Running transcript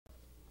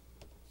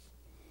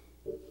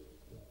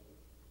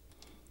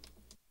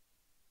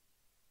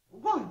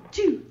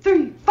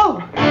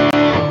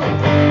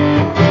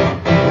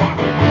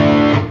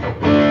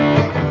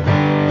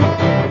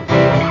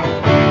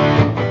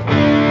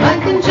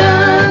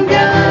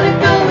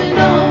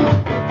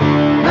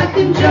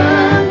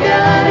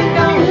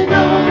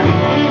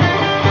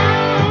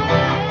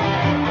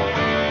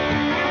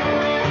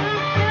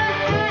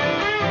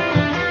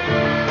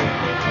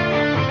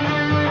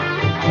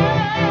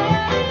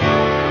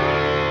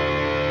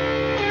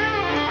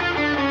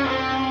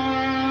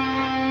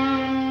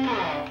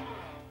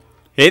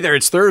Hey there,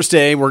 it's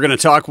Thursday. We're going to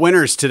talk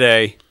winners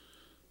today.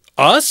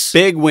 Us?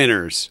 Big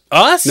winners.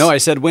 Us? No, I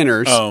said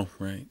winners. Oh,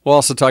 right. We'll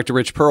also talk to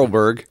Rich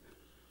Perlberg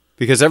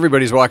because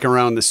everybody's walking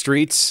around the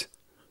streets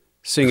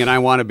singing I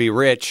Want to Be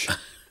Rich.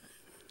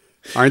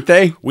 Aren't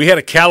they? We had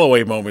a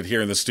Callaway moment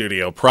here in the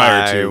studio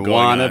prior to going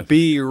on. I want to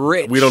be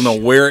rich. We don't know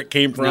where it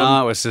came from.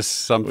 No, it was just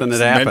something that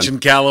happened.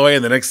 Mentioned Callaway,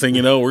 and the next thing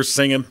you know, we're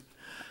singing.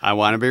 I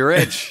want to be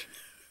rich.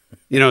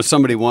 You know,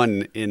 somebody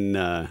won in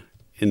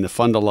the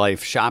Fund of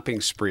Life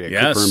shopping spree at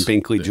Cooper and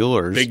Binkley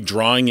Jewelers. Big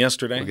drawing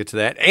yesterday. We'll get to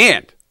that.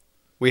 And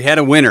we had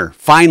a winner,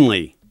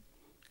 finally,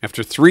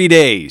 after 3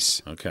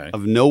 days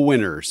of no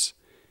winners.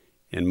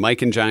 And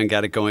Mike and John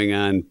got it going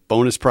on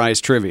bonus prize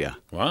trivia.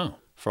 Wow.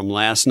 From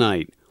last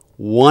night.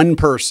 One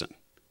person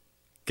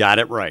got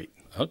it right.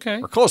 Okay.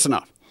 Or close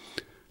enough.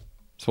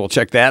 So we'll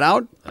check that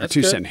out. That's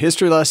Our 2 cent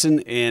history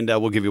lesson. And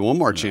we'll give you one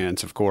more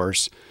chance, of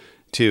course,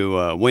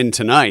 to win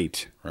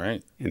tonight.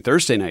 Right. In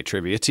Thursday night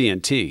trivia,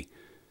 TNT,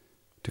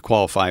 to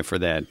qualify for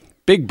that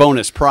big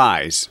bonus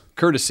prize,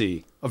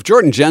 courtesy of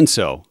Jordan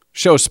Genso,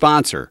 show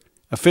sponsor,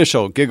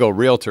 official Giggle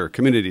Realtor,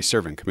 community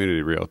serving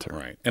community realtor.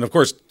 Right. And, of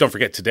course, don't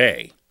forget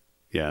today.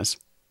 Yes.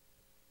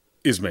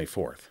 Is May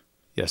 4th.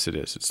 Yes, it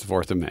is. It's the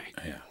 4th of May.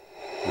 Yeah.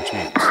 Which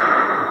means it's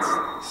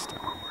Star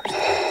Wars.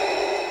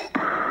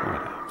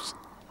 What else?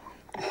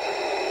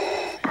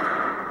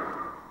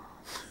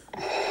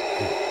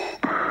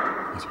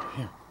 It's right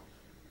here.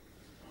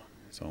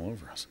 It's all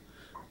over us.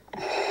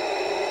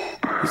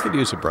 You could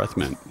use a breath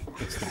mint.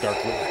 It's the dark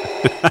river.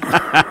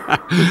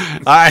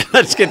 All right,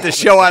 let's get the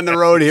show on the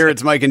road here.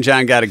 It's Mike and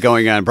John got it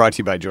going on, brought to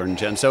you by Jordan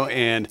Genso.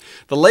 And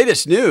the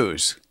latest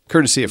news,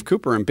 courtesy of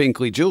Cooper and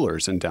Binkley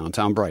Jewelers in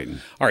downtown Brighton.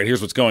 All right,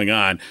 here's what's going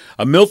on.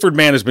 A Milford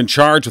man has been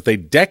charged with a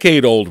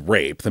decade-old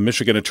rape. The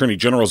Michigan Attorney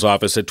General's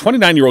office said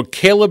 29-year-old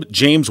Caleb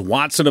James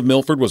Watson of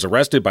Milford was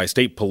arrested by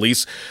state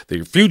police,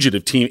 the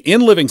fugitive team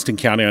in Livingston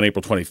County on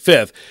April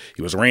 25th.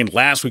 He was arraigned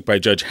last week by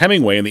Judge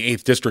Hemingway in the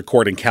 8th District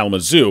Court in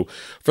Kalamazoo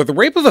for the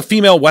rape of a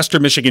female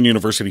Western Michigan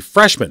University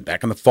freshman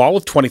back in the fall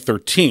of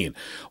 2013.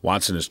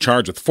 Watson is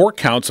charged with 4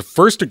 counts of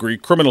first-degree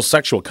criminal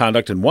sexual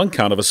conduct and 1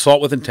 count of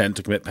assault with intent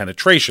to commit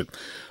penetration.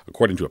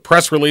 According to a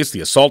press release,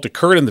 the assault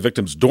occurred in the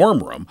victim's dorm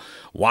room.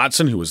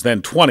 Watson, who was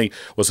then 20,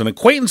 was an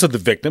acquaintance of the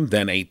victim,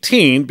 then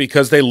 18,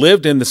 because they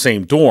lived in the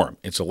same dorm.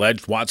 It's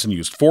alleged Watson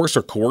used force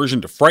or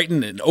coercion to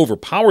frighten and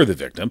overpower the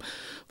victim.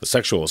 The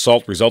sexual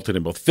assault resulted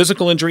in both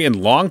physical injury and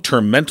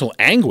long-term mental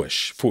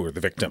anguish for the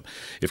victim.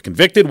 If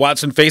convicted,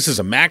 Watson faces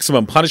a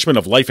maximum punishment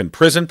of life in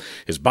prison.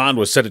 His bond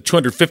was set at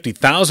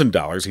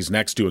 $250,000. He's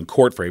next due in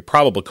court for a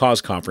probable cause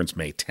conference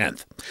May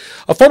 10th.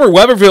 A former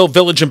Weberville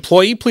Village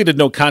employee pleaded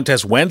no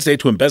contest Wednesday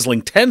to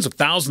embezzling tens of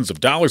thousands of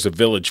dollars of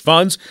village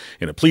funds.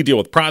 In a plea deal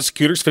with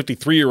prosecutors,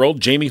 53-year-old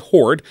Jamie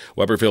Horde,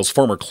 Weberville's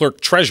former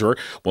clerk-treasurer,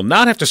 will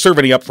not have to serve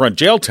any upfront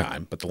jail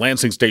time, but the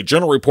Lansing State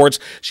Journal reports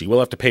she will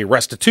have to pay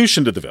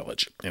restitution to the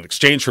village. In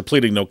exchange for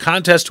pleading no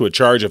contest to a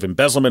charge of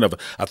embezzlement of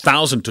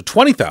 $1,000 to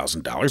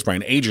 $20,000 by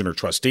an agent or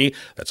trustee,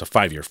 that's a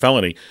 5-year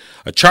felony,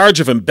 a charge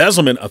of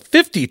embezzlement of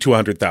 $50,000 to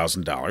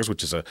 $100,000,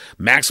 which is a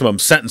maximum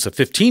sentence of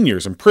 15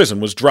 years in prison,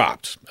 was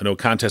dropped. A no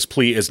contest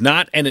plea is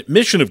not an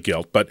admission of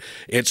guilt, but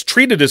it's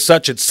treated as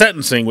such at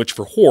sentencing, which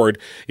for Horde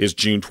is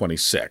June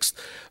 26th.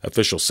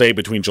 Officials say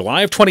between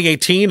July of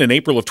 2018 and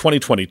April of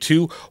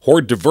 2022,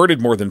 Horde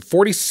diverted more than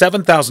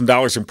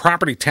 $47,000 in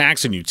property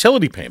tax and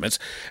utility payments,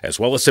 as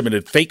well as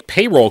submitted fake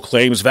payroll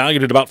claims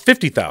valued at about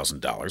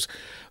 $50,000.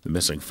 The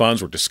missing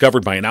funds were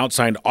discovered by an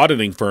outside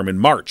auditing firm in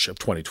March of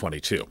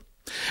 2022.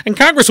 And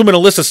Congresswoman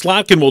Alyssa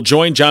Slotkin will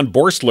join John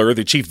Borsler,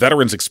 the Chief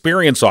Veterans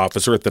Experience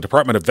Officer at the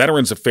Department of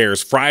Veterans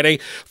Affairs, Friday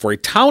for a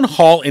town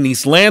hall in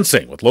East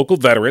Lansing with local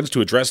veterans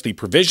to address the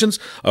provisions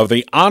of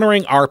the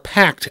Honoring Our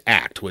Pact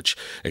Act, which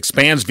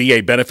expands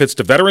VA benefits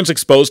to veterans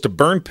exposed to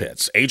burn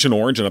pits, Agent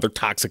Orange, and other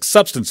toxic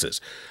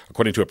substances.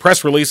 According to a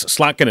press release,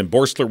 Slotkin and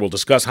Borsler will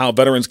discuss how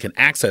veterans can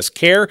access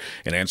care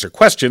and answer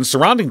questions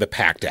surrounding the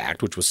PACT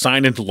Act, which was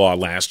signed into law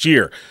last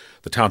year.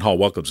 The town hall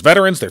welcomes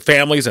veterans, their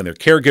families, and their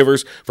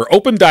caregivers for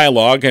open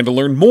dialogue and to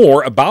learn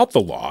more about the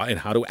law and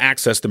how to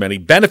access the many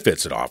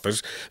benefits it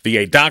offers.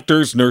 VA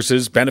doctors,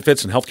 nurses,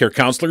 benefits, and healthcare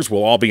counselors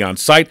will all be on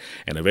site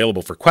and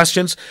available for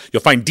questions.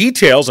 You'll find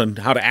details on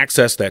how to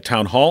access that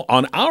town hall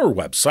on our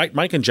website,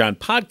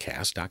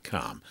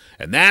 mikeandjohnpodcast.com.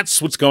 And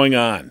that's what's going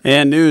on.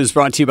 And news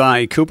brought to you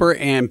by Cooper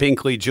and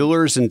Binkley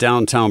Jewelers in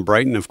downtown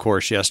Brighton. Of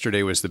course,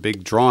 yesterday was the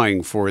big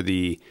drawing for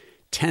the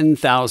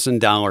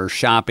 $10,000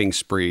 shopping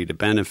spree to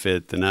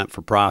benefit the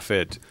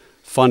not-for-profit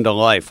Fund of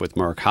Life with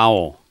Mark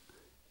Howell.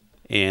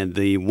 And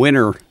the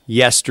winner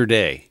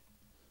yesterday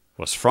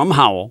was from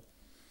Howell.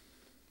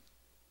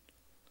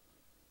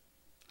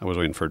 I was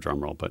waiting for a drum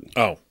roll, but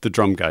the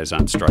drum guy's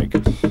on strike.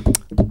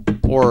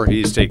 Or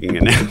he's taking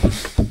a nap.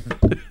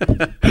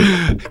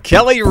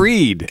 Kelly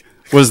Reed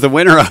was the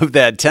winner of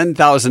that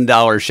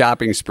 $10,000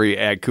 shopping spree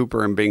at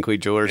Cooper and Binkley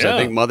Jewelers. Yeah. I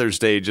think Mother's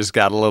Day just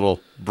got a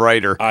little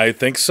brighter. I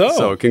think so.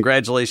 So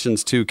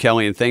congratulations to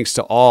Kelly, and thanks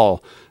to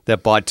all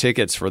that bought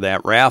tickets for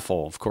that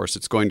raffle. Of course,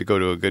 it's going to go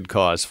to a good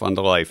cause, Fund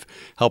to Life,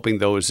 helping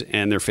those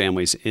and their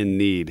families in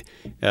need.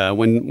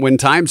 When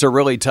times are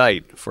really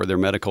tight for their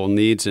medical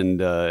needs,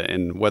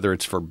 and whether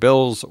it's for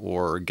bills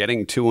or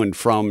getting to and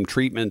from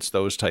treatments,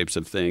 those types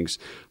of things,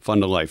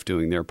 Fund to Life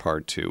doing their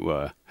part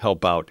to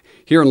help out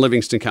here in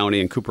Livingston County,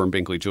 and Cooper and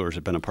Binkley Jewelers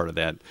have been a part of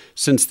that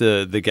since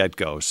the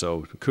get-go.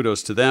 So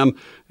kudos to them.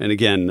 And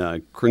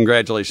again,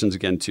 congratulations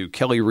again to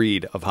Kelly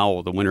Reed of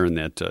Howell, the winner in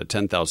that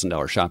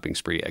 $10,000 shopping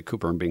spree at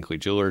Cooper and Binkley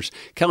Jewelers.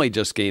 Kelly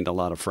just gained a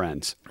lot of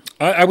friends.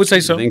 I would say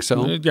so. You think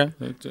so? Yeah.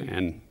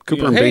 And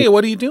Cooper and hey,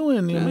 what are you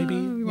doing? Maybe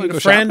you need a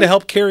friend to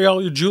help carry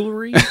all your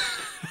jewelry?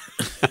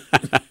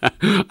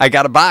 I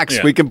got a box.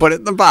 Yeah. We can put it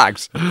in the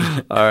box.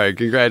 All right,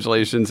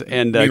 congratulations.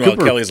 And Meanwhile,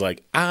 Cooper, Kelly's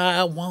like,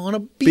 I want to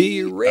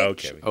be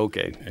rich.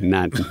 Okay.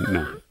 No.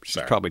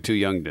 She's probably too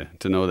young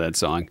to know that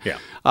song.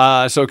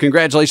 Yeah. So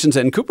congratulations.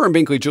 And Cooper and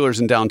Binkley Jewelers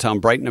in downtown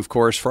Brighton, of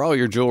course, for all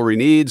your jewelry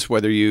needs,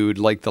 whether you'd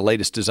like the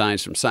latest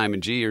designs from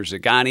Simon G. or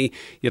Zagani,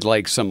 you'd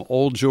like some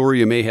old jewelry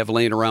you may have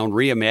laying around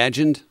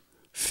reimagined,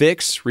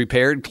 fixed,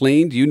 repaired,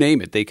 cleaned, you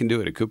name it. They can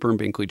do it at Cooper and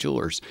Binkley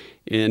Jewelers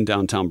in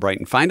downtown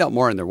Brighton. Find out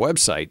more on their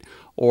website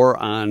or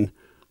on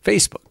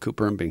Facebook,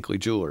 Cooper and Binkley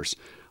Jewelers.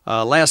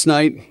 Last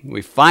night,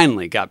 we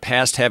finally got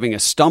past having a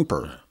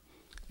stumper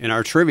in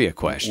our trivia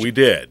question. We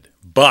did.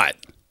 But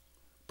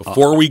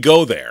before we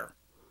go there,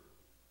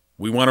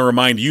 we want to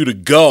remind you to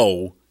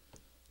go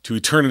to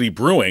Eternity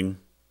Brewing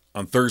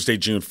on Thursday,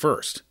 June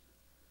 1st.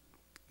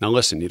 Now,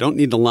 listen, you don't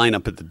need to line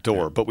up at the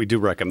door, but we do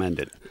recommend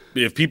it.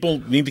 If people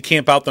need to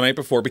camp out the night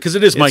before, because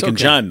it is Mike and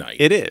John night.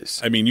 It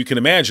is. I mean, you can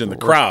imagine the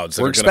crowds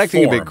that we're are going to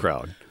expecting form. a big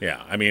crowd.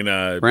 Yeah, I mean,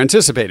 we're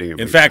anticipating it.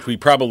 In fact, we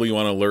probably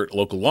want to alert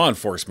local law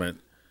enforcement.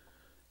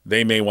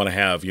 They may want to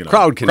have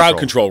crowd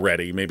control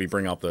ready. Maybe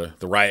bring out the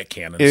riot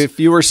cannons.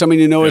 If you or someone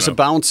you know is a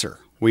bouncer,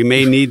 we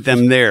may need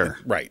them there.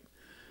 Right.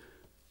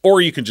 Or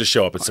you can just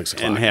show up at 6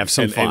 o'clock and have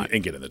some fun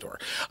and get in the door.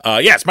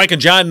 It's Mike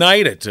and John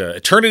night at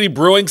Eternity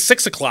Brewing,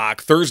 6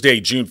 o'clock,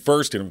 Thursday, June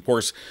 1st. And, of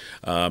course,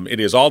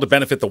 it is all to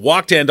benefit the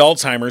Walk to End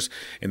Alzheimer's.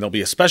 And there'll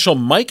be a special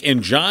Mike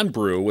and John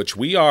brew, which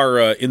we are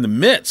in the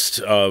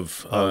midst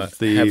of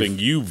having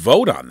you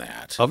vote on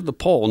that. Of the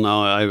poll.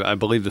 Now, I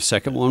believe the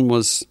second one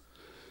was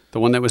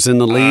the one that was in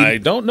the lead. I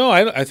don't know.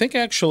 I think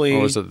actually.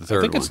 Or was it the third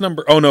I think one? it's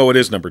number. Oh, no, it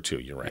is number 2.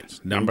 You're right.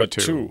 Number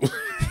two.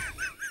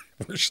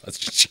 We're such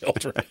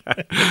children.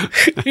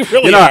 You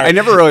really are. I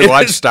never really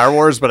watched Star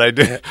Wars, but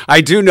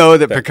I do know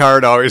that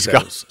Picard always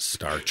goes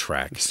Star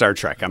Trek. Star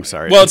Trek. I'm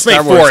sorry. Well, it's May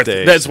Star Wars 4th.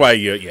 Day. That's why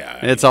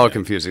It's all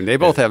confusing. They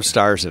both have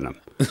stars in them.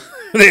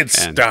 It's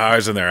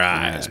stars in their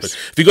eyes. Yes. But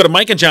if you go to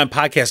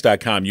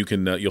mikeandjohnpodcast.com,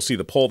 you'll see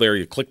the poll there.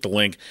 You click the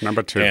link.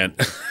 Number 2.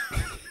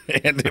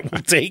 And it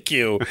will take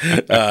you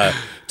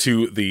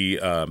to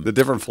the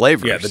different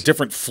flavors. Yeah, the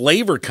different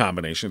flavor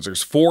combinations.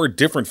 There's 4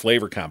 different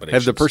flavor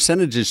combinations. Have the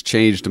percentages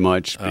changed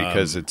much?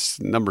 Because it's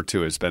number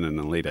 2 has been in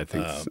the lead, I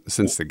think,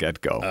 since the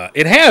get-go.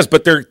 It has,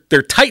 but they're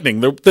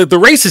tightening. The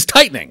race is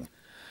tightening.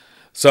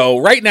 So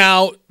right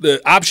now,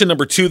 the option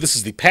number 2, this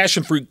is the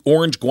passion fruit,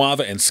 orange,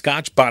 guava, and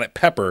Scotch bonnet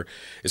pepper,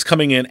 is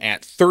coming in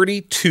at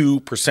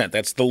 32%.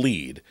 That's the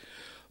lead.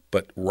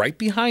 But right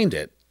behind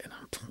it,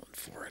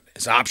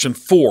 is option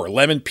 4,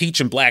 lemon,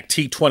 peach, and black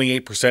tea,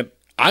 28%.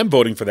 I'm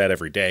voting for that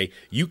every day.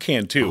 You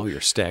can too. Oh,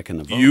 you're stacking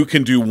the vote. You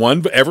can do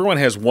one. Everyone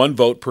has one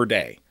vote per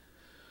day.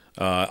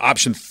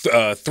 Option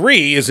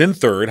 3 is in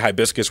third,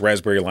 hibiscus,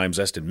 raspberry, lime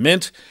zest, and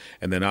mint.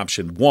 And then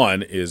option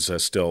 1 is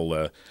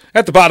still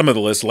at the bottom of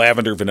the list,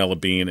 lavender, vanilla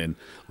bean, and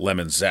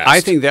lemon zest.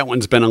 I think that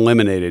one's been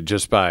eliminated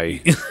just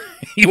by...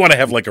 You want to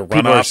have like a runoff?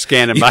 People are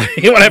scanning by.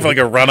 You want to have like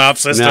a runoff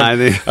system?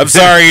 Nah, I'm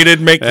sorry you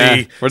didn't make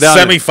the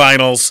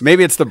semifinals.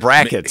 Maybe it's the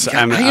brackets.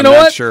 I'm not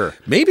what? Sure.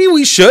 Maybe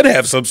we should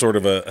have some sort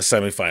of a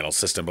semifinal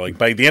system. Like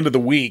by the end of the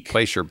week,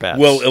 place your bets.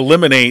 We'll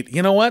eliminate.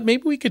 You know what?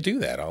 Maybe we could do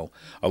that. I'll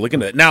look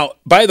into it. Now,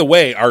 by the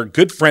way, our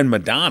good friend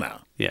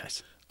Madonna.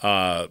 Yes.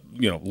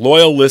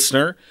 Loyal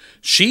listener.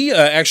 She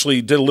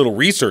actually did a little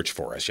research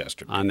for us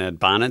yesterday on that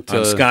bonnet,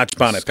 on Scotch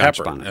bonnet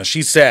pepper. Bonnet. Now,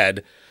 she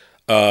said.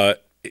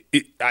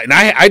 And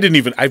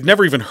I've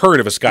never even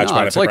heard of a Scotch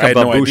bonnet pepper. Like I had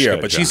no idea.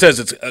 John. But she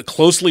says it's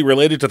closely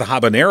related to the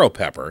habanero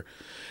pepper.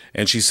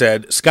 And she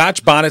said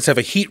Scotch bonnets have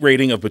a heat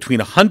rating of between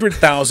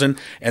 100,000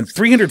 and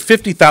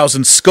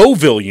 350,000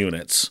 Scoville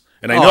units.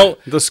 And I know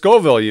the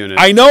Scoville unit.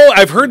 I know.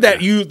 I've heard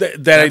that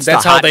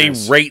that's how they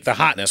rate the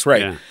hotness,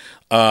 right?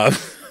 Yeah.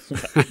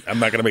 I'm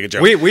not going to make a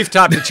joke. We've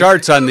topped the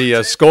charts on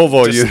the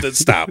Scoville unit.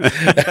 Stop.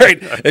 Right.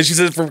 And she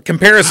says, for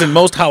comparison,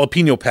 most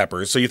jalapeno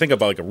peppers, so you think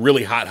about like a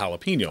really hot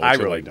jalapeno. I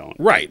really don't.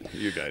 Right.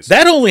 You guys.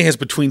 That only has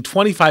between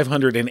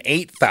 2,500 and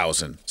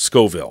 8,000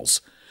 Scovilles,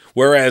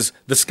 whereas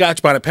the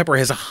Scotch bonnet pepper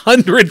has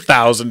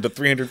 100,000 to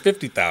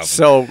 350,000.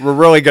 So we're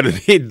really going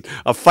to need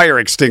a fire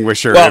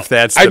extinguisher if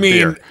that's the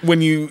beer.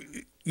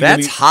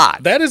 That's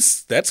hot.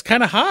 That's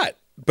kind of hot.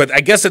 But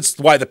I guess it's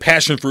why the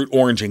passion fruit,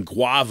 orange, and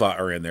guava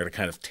are in there to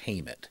kind of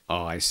tame it.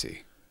 Oh, I see.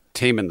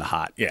 Taming the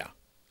hot. Yeah.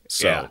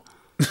 So.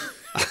 Yeah.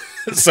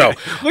 So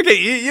look at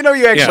you. You know,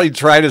 you actually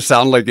try to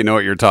sound like you know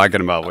what you're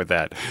talking about with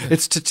that.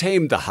 It's to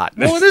tame the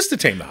hotness. Well, it is to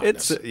tame the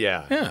hotness.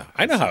 Yeah,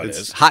 I know how it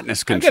is.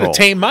 Hotness control. I got to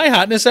tame my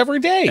hotness every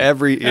day. And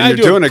you're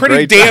doing a pretty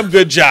great damn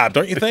good job,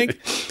 don't you think?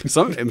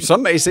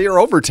 Some may say you're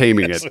over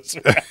taming it.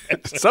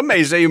 Some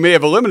may say you may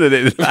have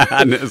eliminated the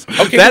hotness.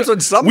 Okay, that's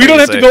what some. We don't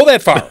have to go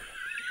that far.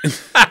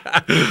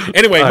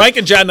 Anyway, Mike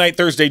and John night,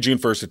 Thursday, June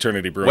 1st,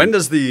 Eternity Brewing. When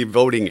does the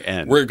voting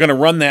end? We're going to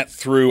run that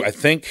through, I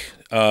think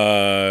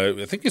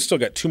you still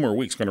got 2 more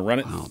weeks. We're going to run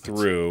it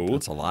through.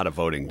 That's a lot of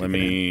voting. Let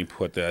me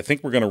put that. I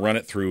think we're going to run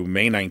it through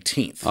May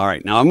 19th. All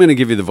right. Now, I'm going to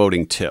give you the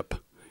voting tip.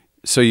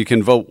 So you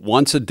can vote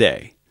once a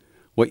day.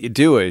 What you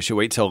do is you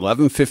wait till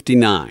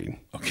 11:59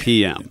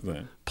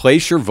 p.m.,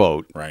 place your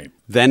vote. Right.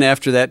 Then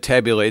after that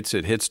tabulates,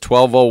 it hits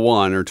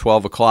 12:01 or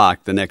 12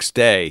 o'clock the next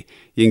day.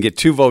 You can get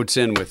 2 votes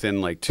in within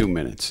like 2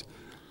 minutes.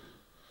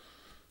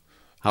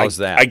 How's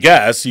that? I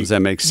guess. Does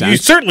that make sense? You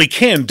certainly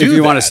can do that. If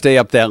you want to stay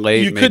up that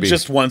late, you could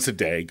just once a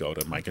day go to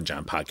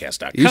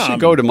mikeandjohnpodcast.com. You should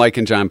go to Mike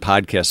and John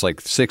Podcast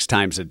like 6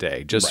 times a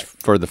day just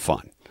for the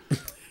fun.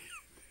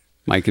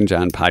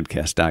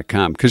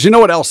 mikeandjohnpodcast.com. Because you know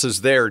what else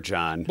is there,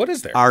 John? What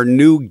is there? Our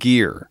new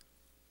gear.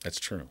 That's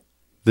true.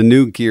 The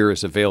new gear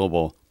is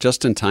available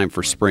just in time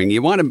for spring.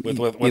 You want to,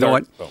 with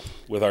our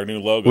new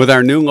logo. With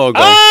our new logo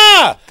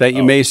that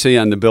you may see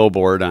on the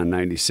billboard on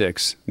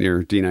 96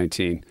 near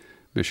D19,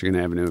 Michigan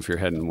Avenue, if you're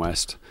heading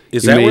west.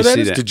 Is that where that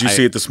is? Did you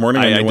see it this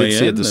morning on your way in? I did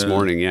see it this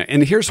morning, yeah.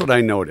 And here's what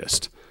I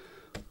noticed.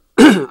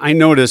 I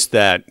noticed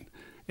that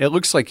it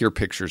looks like your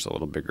picture's a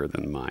little bigger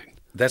than mine.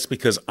 That's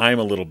because I'm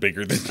a little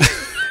bigger than you.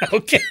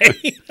 Okay. I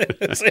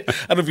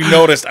don't know if you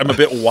noticed, I'm a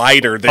bit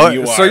wider than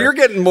you are. So you're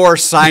getting more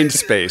sign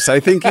space.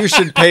 I think you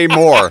should pay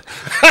more.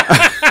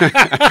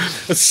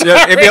 If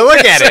you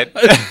look at it,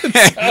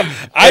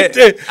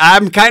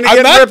 I'm kind of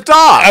getting ripped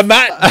off. I'm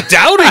not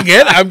doubting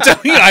it. I'm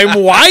telling you,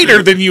 I'm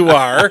wider than you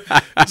are.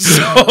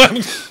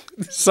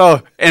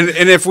 So, and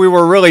if we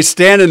were really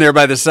standing there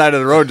by the side of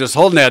the road just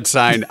holding that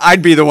sign,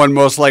 I'd be the one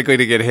most likely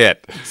to get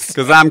hit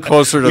because I'm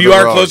closer to the road. You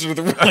are closer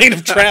to the lane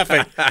of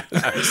traffic.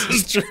 This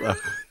is true.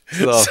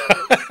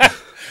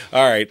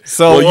 All right.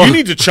 So you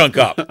need to chunk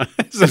up.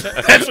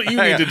 That's what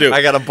you need to do.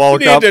 I got to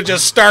bulk up. You need to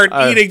just start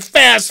eating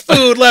fast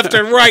food left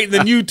and right, and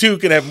then you too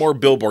can have more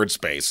billboard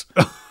space.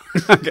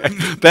 Okay.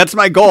 That's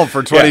my goal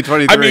for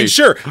 2023. I mean,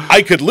 sure,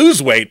 I could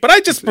lose weight, but I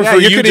just prefer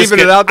you could even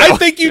it out. I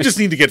think you just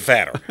need to get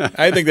fatter.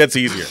 I think that's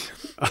easier.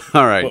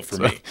 All right. Well,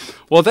 for me.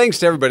 Well, thanks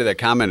to everybody that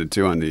commented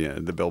too on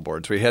the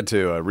billboards. We had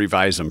to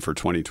revise them for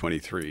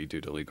 2023 due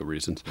to legal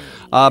reasons.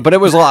 But it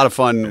was a lot of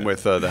fun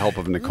with the help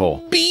of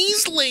Nicole.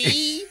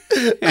 Beasley.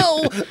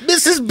 Oh,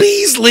 Mrs.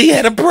 Beasley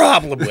had a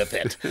problem with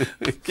it.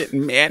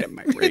 Getting mad at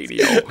my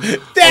radio.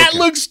 That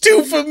looks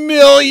too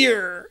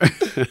familiar. All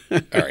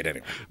right,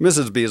 anyway.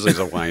 Mrs. Beasley's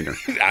a whiner.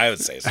 I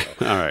would say so.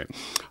 All right.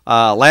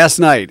 Last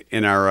night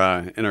in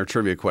our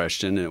trivia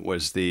question, it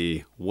was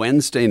the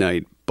Wednesday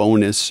night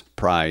bonus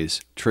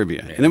prize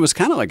trivia. And it was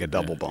kind of like a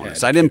double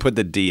bonus. I didn't put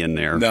the D in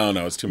there. No,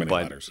 it's too many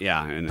letters.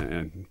 Yeah,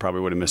 and probably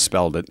would have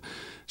misspelled it.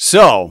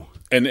 So...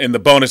 And the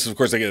bonus, of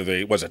course,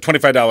 was a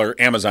 $25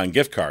 Amazon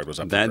gift card was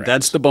up there.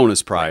 That's the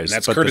bonus prize. And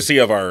that's courtesy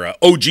of our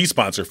OG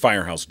sponsor,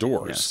 Firehouse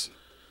Doors.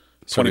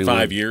 Yes.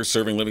 25 years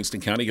serving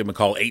Livingston County. Give them a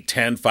call,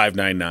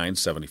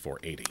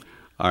 810-599-7480.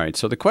 All right,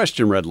 so the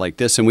question read like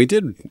this, and we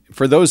did,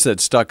 for those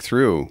that stuck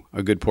through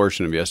a good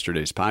portion of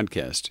yesterday's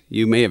podcast,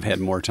 you may have had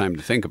more time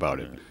to think about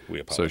it. We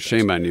apologize. So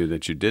shame on you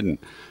that you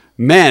didn't.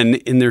 Men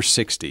in their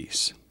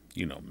 60s.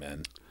 You know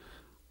men.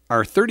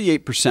 Are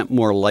 38%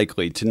 more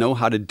likely to know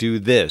how to do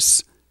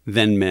this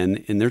than men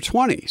in their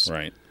 20s.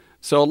 Right.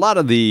 So a lot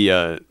of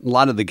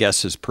the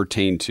guesses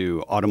pertain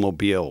to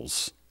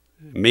automobiles,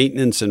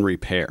 maintenance and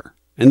repair.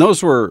 And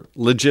those were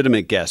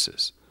legitimate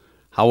guesses.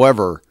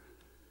 However,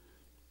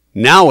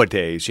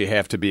 nowadays you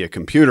have to be a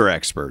computer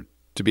expert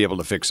to be able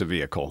to fix a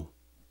vehicle.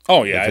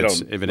 Oh yeah, I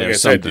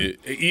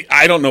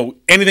don't know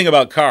anything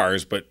about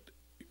cars, but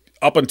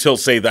up until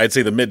I'd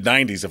say the mid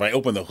 90s, if I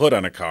opened the hood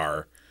on a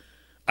car,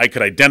 I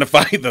could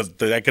identify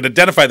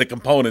the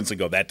components and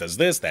go, that does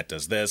this.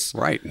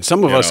 Right. And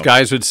some of us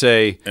guys would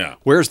say,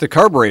 where's the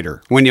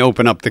carburetor when you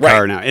open up the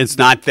car now? It's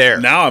not there.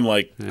 Now I'm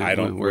like,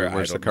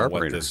 where's the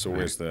carburetor?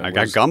 I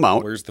got gum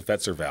out. Where's the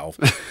Fetzer valve?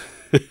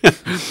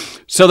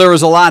 So there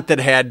was a lot that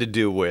had to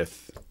do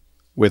with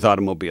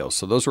automobiles.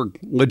 So those were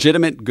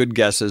legitimate good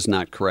guesses,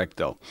 not correct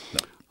though.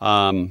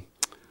 No.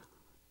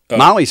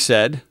 Molly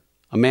said,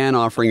 a man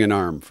offering an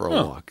arm for a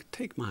walk.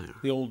 Take my arm.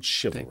 The old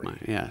chivalry.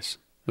 Yes.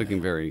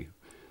 Looking very...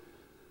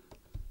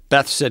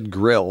 Beth said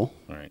grill.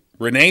 All right.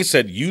 Renee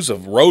said use a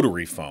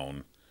rotary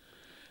phone.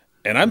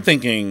 And I'm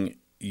thinking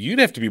you'd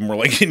have to be more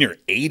like in your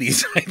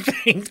 80s, I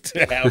think,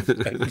 to have...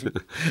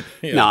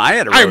 No, I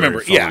had a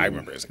rotary phone. Yeah, I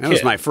remember as a kid. That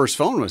was my first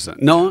phone.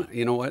 No,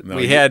 you know what?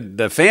 We had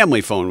the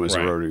family phone was a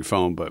rotary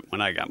phone, but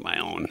when I got my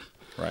own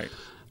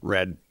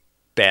red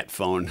bat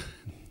phone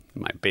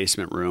in my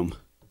basement room.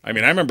 I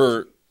mean, I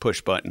remember...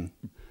 Push button.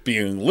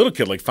 being a little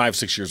kid, like 5,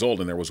 6 years old,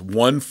 and there was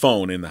one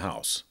phone in the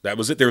house. That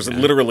was it. There was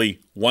literally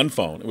one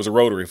phone. It was a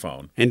rotary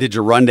phone. And did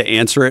you run to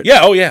answer it? Yeah.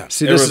 Oh, yeah.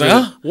 See, this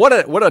is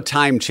what a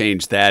time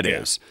change that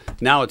is.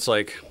 Now it's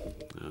like,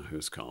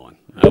 who's calling?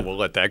 We'll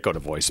let that go to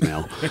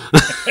voicemail.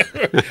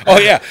 Oh,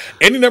 yeah.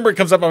 Any number that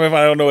comes up on my phone,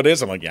 I don't know what it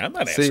is. I'm like, I'm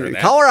not answering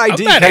that. Caller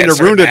ID kind of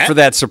ruined it for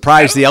that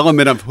surprise, the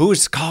element of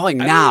who's calling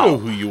now. I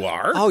don't know who you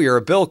are. Oh, you're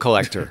a bill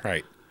collector.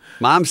 Right.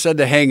 Mom said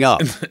to hang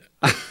up.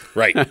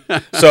 Right.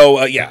 So,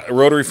 a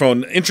rotary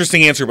phone.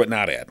 Interesting answer, but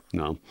not ad.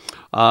 No.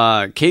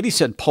 Katie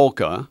said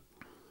polka.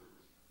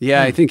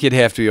 Yeah, I think you'd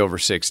have to be over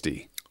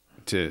 60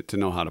 to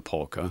know how to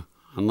polka,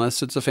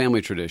 unless it's a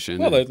family tradition.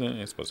 Well,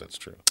 I suppose that's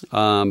true.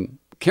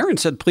 Karen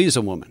said please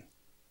a woman.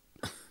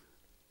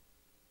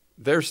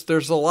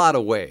 There's a lot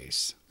of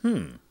ways.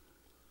 We're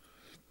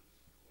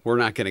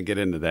not going to get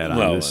into that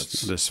on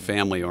this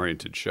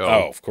family-oriented show.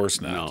 Oh, of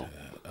course not.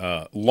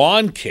 No.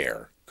 Lawn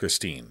care,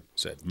 Christine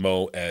said.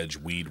 Mow, edge,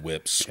 weed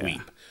whip,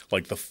 sweep.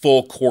 Like the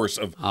full course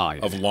of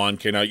lawn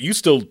care. Now, you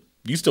still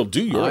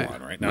do your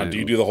lawn, right? Now, do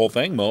you do the whole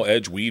thing? Mow,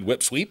 edge, weed,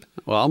 whip, sweep?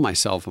 Well,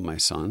 myself and my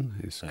son.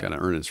 He's got to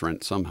earn his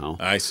rent somehow.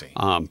 I see.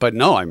 But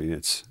no, I mean,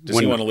 it's... Does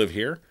he want to live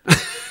here?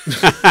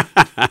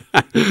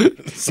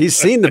 He's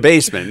seen the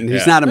basement, and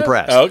he's not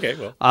impressed. Oh, okay,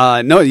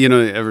 well. No,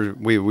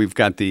 we've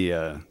got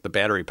the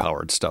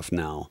battery-powered stuff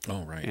now.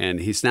 Oh, right. And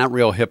he's not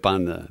real hip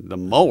on the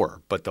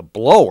mower, but the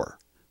blower,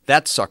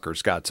 that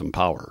sucker's got some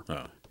power.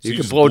 Oh. So you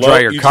can blow dry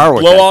your car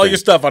with blow that all thing. your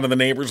stuff onto the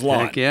neighbor's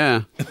lawn. Heck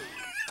yeah.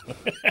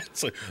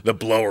 It's like the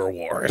blower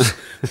wars.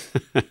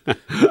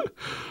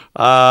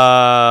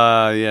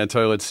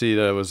 Toilet seat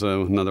was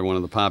another one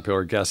of the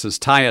popular guesses.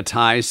 Tie a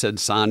tie, said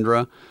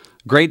Sandra.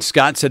 Great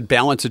Scott said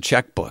balance a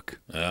checkbook.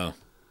 Oh,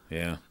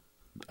 yeah.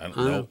 I don't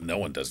know. No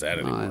one does that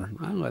anymore.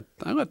 I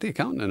let the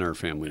accountant in our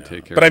family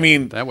take care but of I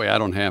mean, it. That way I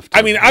don't have to.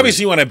 I mean,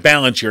 obviously you want to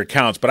balance your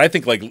accounts, but I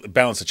think like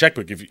balance a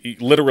checkbook, if you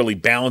literally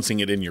balancing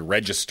it in your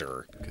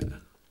register,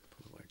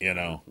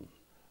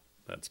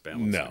 That's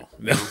balancing. No.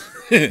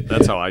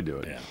 That's how I do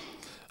it.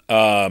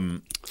 Yeah.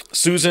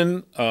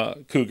 Susan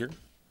Cougar.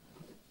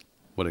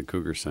 What did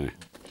Cougar say?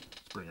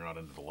 Bring her out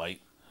into the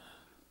light.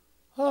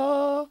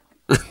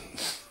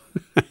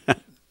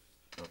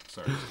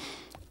 Sorry.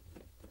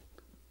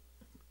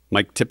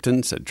 Mike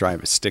Tipton said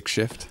drive a stick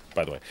shift.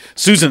 By the way,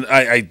 Susan,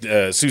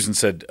 Susan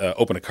said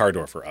open a car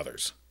door for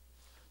others,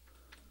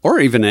 or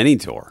even any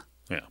door.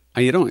 Yeah,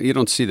 you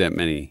don't see that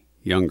many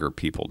younger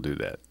people do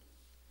that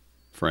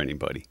for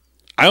anybody.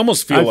 I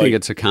almost feel I like think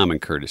it's a common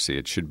courtesy.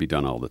 It should be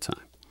done all the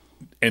time.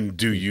 And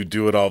do you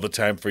do it all the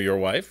time for your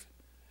wife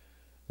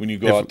when you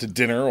go out to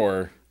dinner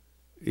or?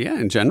 Yeah,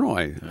 in general,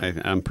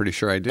 I'm pretty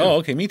sure I do. Oh,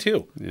 okay, me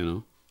too.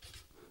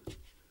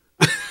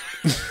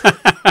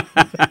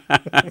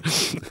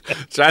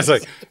 So I was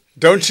like,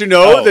 don't you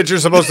know that you're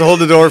supposed to hold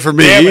the door for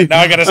me? Damn it,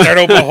 now I got to start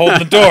holding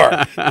the door.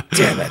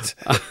 Damn it.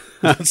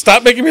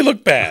 Stop making me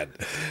look bad.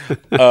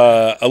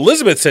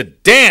 Elizabeth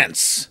said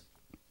dance.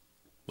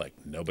 Like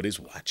nobody's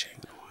watching.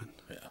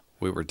 Yeah.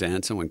 We were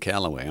dancing when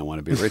Callaway, I Want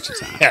to Be Rich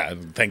is on. Yeah,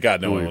 thank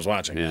God no one was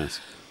watching. Yes.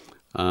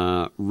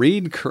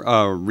 Read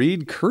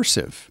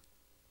cursive,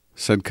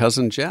 said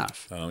Cousin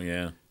Jeff. Oh,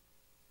 yeah.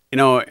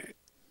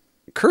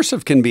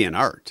 Cursive can be an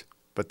art,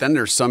 but then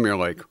there's some you're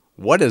like,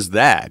 what is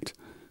that?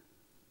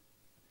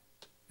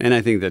 And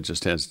I think that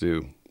just has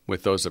to do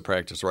with those that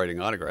practice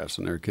writing autographs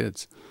when they're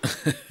kids.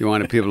 You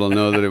wanted people to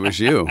know that it was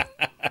you.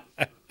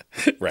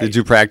 Right. Did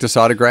you practice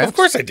autographs? Of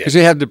course I did. Because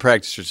you had to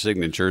practice your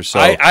signature. So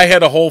I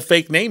had a whole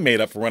fake name made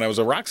up for when I was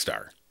a rock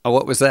star. Oh,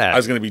 what was that? I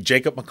was going to be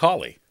Jacob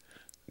McCauley.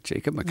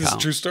 Jacob McCauley. It's a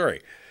true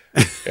story.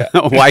 Yeah.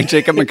 Why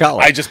Jacob McCauley?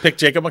 I just picked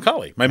Jacob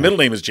McCauley. My middle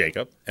name is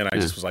Jacob, and I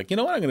just was like, you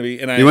know what, I'm going to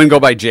be. And you wouldn't go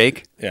by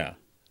Jake? Yeah.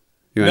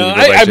 No,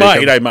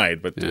 I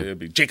might, but it'd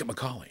be Jacob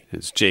McCauley.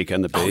 It's Jake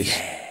on the bass.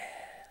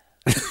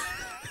 Oh, yeah.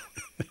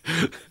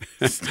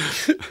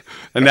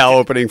 And now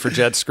opening for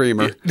Jet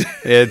Screamer.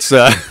 It's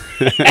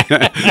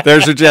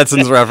there's your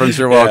Jetsons reference.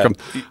 You're welcome.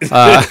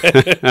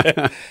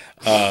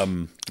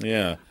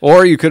 Yeah.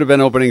 Or you could have been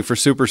opening for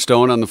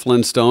Superstone on the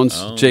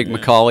Flintstones. Jake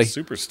McCauley.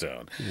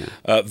 Superstone.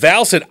 Yeah.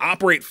 Val said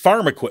operate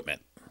farm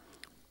equipment.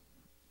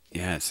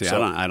 Yeah, see,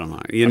 So, I don't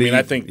know.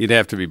 I think you'd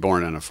have to be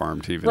born on a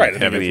farm to even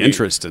have any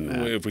interest in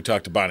that. If we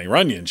talked to Bonnie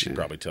Runyon, she'd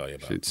probably tell you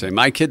about it. She'd say,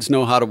 my kids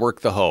know how to work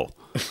the hoe.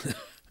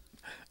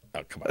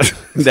 Oh, come on.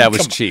 That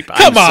was cheap.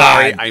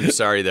 I'm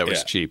sorry that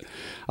was cheap.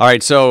 All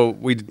right, so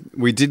we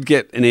did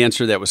get an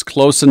answer that was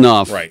close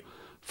enough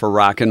for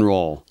rock and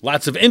roll.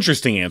 Lots of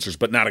interesting answers,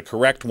 but not a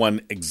correct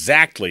one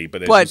exactly,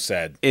 but as you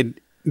said.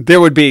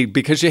 There would be,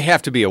 because you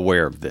have to be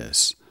aware of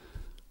this.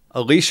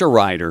 Alicia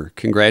Ryder,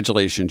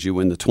 congratulations. You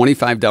win the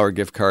 $25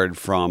 gift card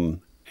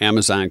from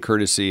Amazon,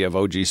 courtesy of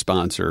OG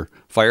sponsor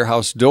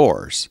Firehouse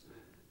Doors.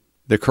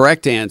 The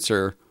correct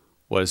answer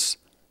was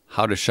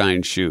how to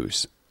shine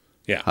shoes.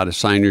 Yeah. How to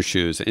shine your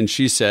shoes. And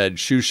she said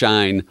shoe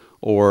shine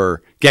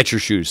or get your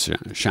shoes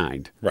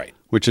shined. Right.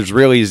 Which is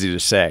real easy to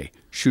say.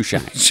 Shoe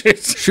shine.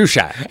 Shoe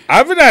shine.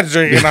 I'm not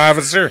drinking,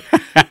 officer.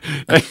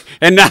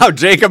 And now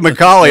Jacob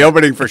McCauley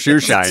opening for Shoe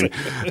Shine.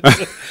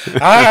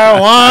 I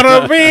want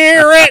to be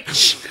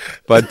rich.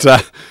 But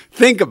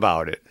think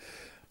about it.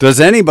 Does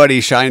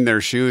anybody shine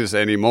their shoes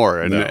anymore?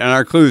 And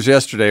our clues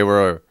yesterday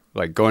were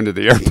like going to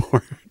the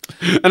airport.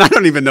 And I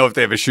don't even know if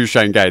they have a shoe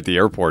shine guy at the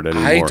airport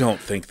anymore. I don't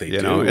think they do.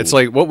 You know, it's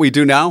like what we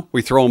do now,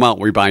 we throw them out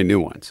and we buy new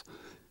ones.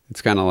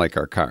 It's kind of like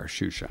our car,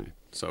 shoe shine.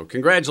 So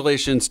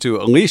congratulations to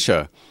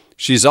Alicia.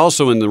 She's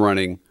also in the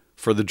running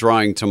for the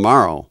drawing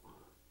tomorrow,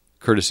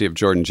 courtesy of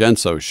Jordan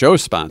Genso, show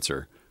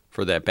sponsor,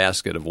 for that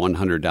basket of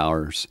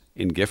 $100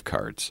 in gift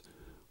cards,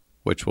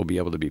 which will be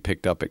able to be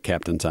picked up at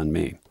Captain's on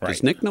Main. Right.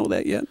 Does Nick know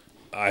that yet?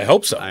 I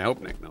hope so. I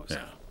hope Nick knows.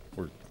 Yeah.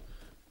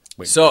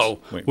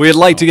 We'd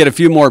like to get a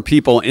few more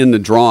people in the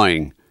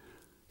drawing,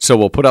 so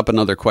we'll put up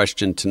another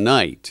question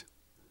tonight.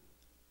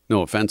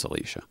 No offense,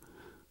 Alicia.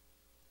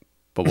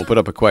 But we'll put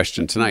up a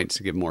question tonight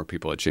to give more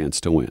people a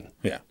chance to win.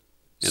 Yeah.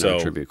 And a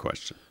trivia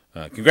question.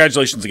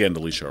 Congratulations again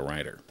to Alicia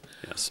Ryder.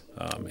 Yes.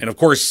 And, of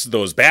course,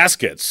 those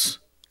baskets,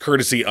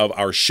 courtesy of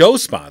our show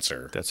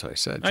sponsor. That's what I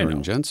said,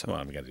 Jordan Jensen.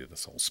 Well, we got to do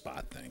this whole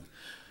spot thing.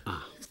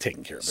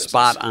 Taking care of business.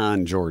 Spot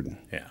on Jordan.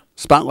 Yeah.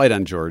 Spotlight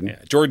on Jordan.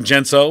 Yeah. Jordan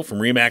Genso from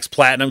Remax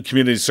Platinum,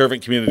 community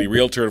servant, community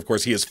realtor. Of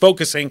course, he is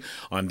focusing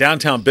on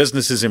downtown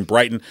businesses in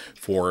Brighton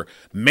for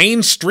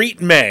Main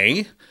Street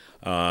May.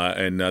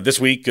 And this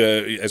week,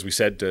 as we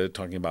said,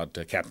 talking about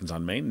Captains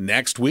on Main.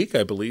 Next week,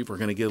 I believe, we're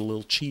going to get a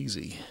little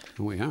cheesy.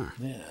 We are.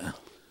 Yeah.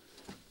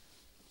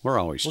 We're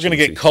always We're going to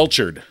get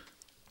cultured.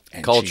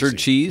 Cultured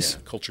cheese?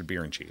 Yeah, cultured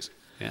beer and cheese.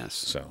 Yes.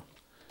 So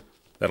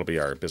that'll be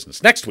our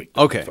business next week.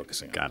 Okay.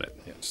 Focusing on. Got it.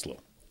 Yeah, just a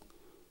little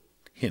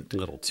hint.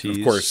 Little tease.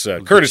 Of course,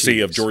 courtesy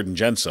of Jordan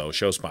Genso,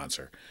 show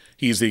sponsor.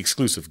 He's the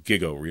exclusive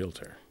Gigo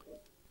realtor.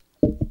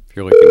 If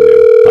you're looking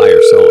to buy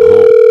or sell a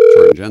home,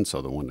 Jordan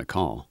Genso, the one to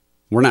call.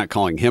 We're not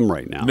calling him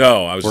right now.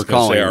 No, I was just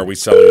going to say, are we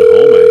selling a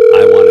home?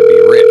 I want to be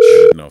rich.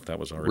 I didn't know if that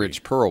was already.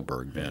 Rich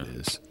Perlberg, that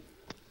is.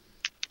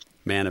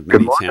 Man of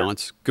many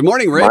talents. Good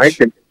morning,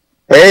 Rich. Mike,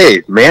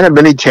 hey, man of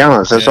many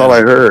talents. That's all I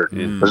heard.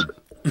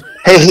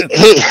 Hey,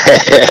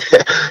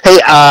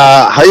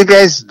 how you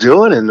guys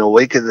doing in the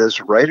wake of this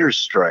writer's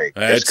strike?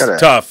 It's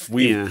tough.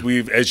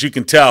 We've, as you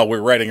can tell,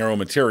 we're writing our own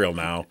material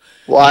now.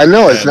 Well, I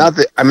know it's not.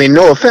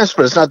 No offense,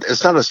 but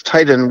it's not as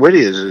tight and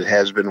witty as it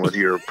has been with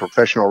your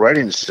professional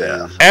writing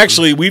staff.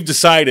 Actually, we've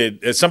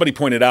decided, as somebody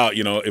pointed out,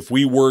 if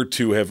we were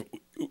to have,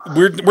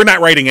 we're not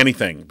writing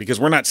anything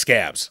because we're not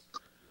scabs.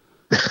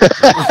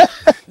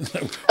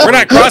 We're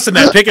not crossing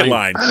that picket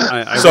line.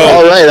 So,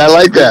 all right, I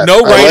like that. No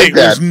writing. Like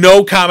that. There's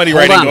no comedy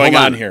writing going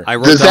on here. I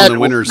wrote down the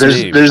winner's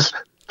name. There's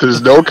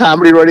no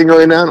comedy writing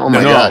going on. Oh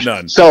my gosh!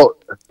 None. So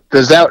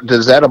does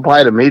that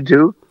apply to me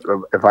too?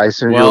 If I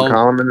send you a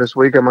column in this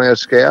week, am I a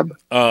scab?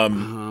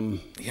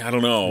 Yeah, I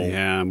don't know.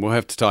 Yeah, we'll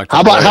have to talk. To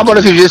how about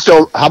if you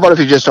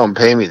just don't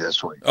pay me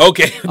this week?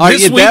 Okay,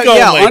 this week only.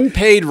 Yeah,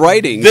 unpaid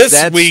writing.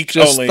 This week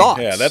only.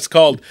 Thoughts. Yeah, that's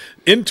called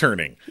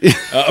interning.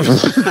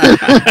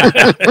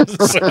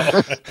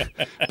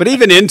 But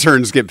even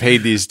interns get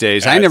paid these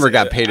days. I never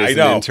got paid as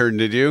an intern.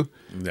 Did you?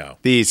 No.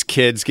 These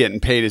kids getting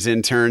paid as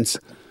interns.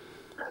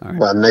 Right.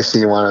 Well, next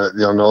thing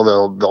you'll know,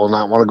 they'll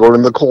not want to go to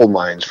the coal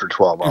mines for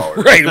 12 hours.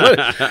 Right.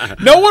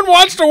 No one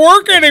wants to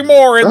work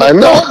anymore in the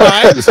coal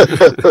mines.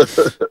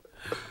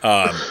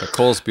 The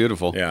coal's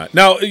beautiful. Yeah.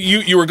 Now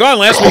you were gone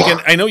last week,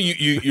 and I know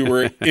you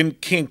were in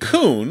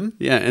Cancun.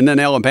 Yeah, and then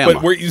Alabama.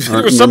 But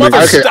there was some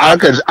other stuff.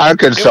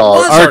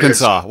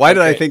 Arkansas. Why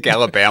did I think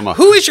Alabama?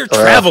 Who is your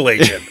travel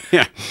agent?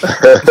 Yeah.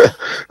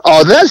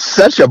 Oh, that's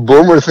such a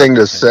boomer thing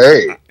to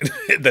say.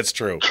 That's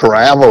true.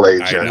 Travel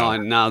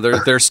agent. No,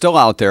 they're still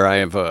out there. I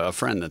have a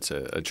friend that's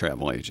a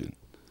travel agent.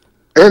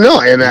 And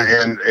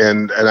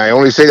I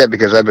only say that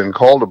because I've been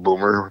called a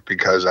boomer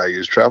because I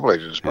use travel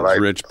agents. But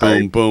Rich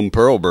Boom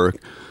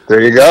Perlberg. There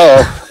you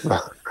go.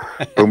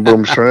 Boom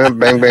boom shrimp,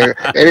 bang bang.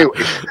 Anyway,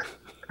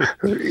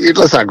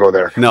 let's not go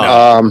there. No.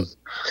 I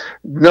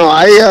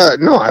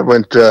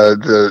went.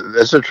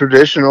 It's a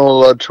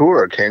traditional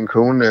tour,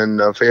 Cancun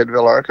and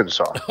Fayetteville,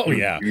 Arkansas. Oh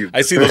yeah,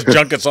 I see those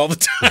junkets all the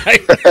time.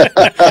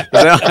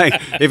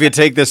 If you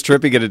take this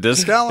trip, you get a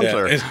discount.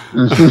 Yeah.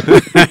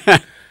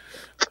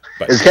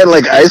 It's kind of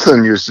like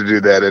Iceland used to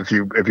do that. If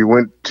you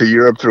went to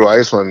Europe through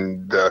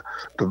Iceland,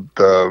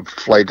 the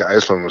flight to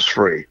Iceland was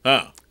free.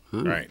 Oh,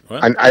 right.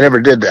 Well, I never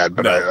did that,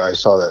 but I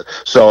saw that.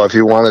 So if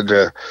you wanted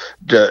the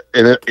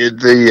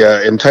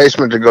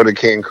enticement to go to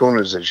Cancun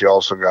is that you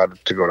also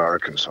got to go to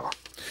Arkansas.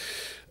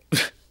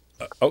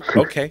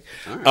 Okay.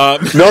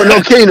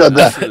 No, Kane.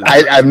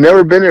 I've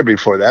never been there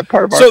before. That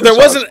part of Arkansas, so there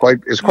wasn't.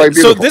 It's quite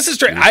beautiful. So this is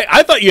strange.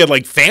 I thought you had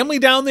like family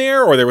down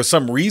there, or there was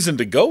some reason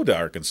to go to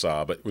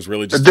Arkansas, but it was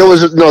really just. There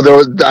was.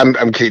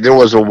 I'm kidding. There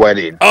was a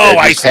wedding. Oh,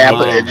 I see.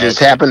 It just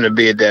happened to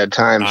be at that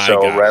time. So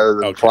rather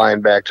than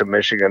flying back to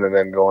Michigan and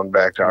then going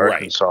back to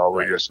Arkansas,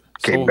 we just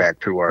came back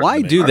to Arkansas.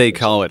 Why do they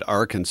call it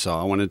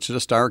Arkansas when it's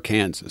just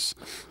Arkansas?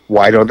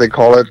 Why don't they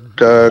call it?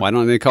 Why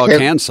don't they call it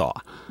Kansas?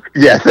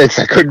 Yeah, thanks.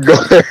 I couldn't go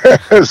there.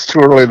 It's too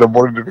early in the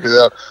morning to figure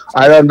that out.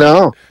 I don't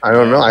know.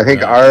 I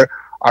think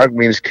ARK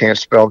means can't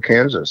spell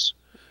Kansas.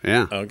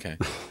 Yeah. Okay.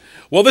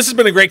 Well, this has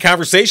been a great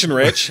conversation,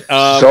 Rich.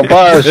 So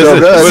far, so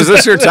good. Was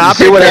this your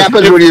topic? See what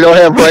happens when you don't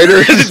have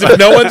writers?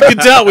 No one can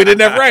tell. We didn't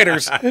have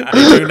writers.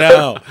 We do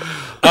now.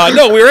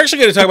 No, we were actually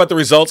going to talk about the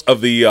results of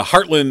the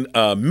Hartland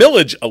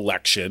millage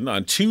election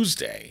on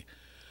Tuesday.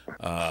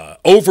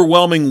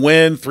 Overwhelming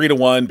win,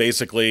 3-1,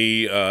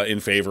 basically in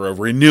favor of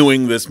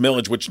renewing this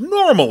millage, which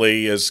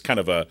normally is kind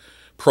of a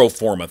pro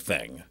forma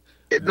thing.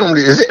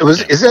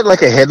 Is that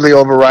like a Headley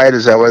override?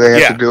 Is that why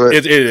they have to do it?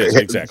 It is,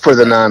 exactly. For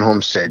the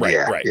non-homestead, Right,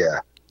 yeah. right.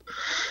 Yeah.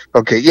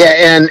 Okay,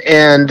 yeah,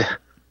 and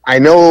I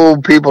know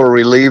people are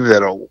relieved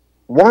that it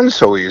won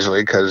so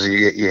easily because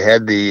you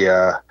had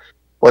the,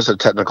 what's the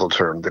technical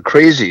term? The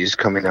crazies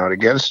coming out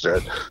against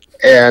it.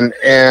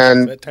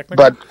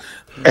 But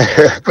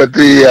that's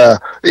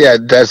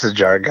the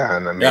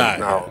jargon. I mean,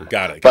 no.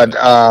 Got it. But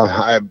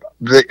I'm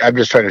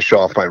just trying to show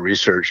off my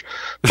research.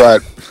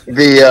 But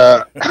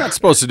the You're not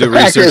supposed to do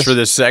research for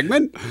this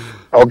segment.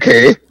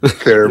 Okay,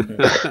 there,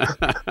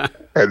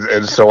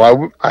 and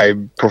so I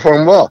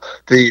perform well.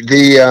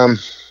 The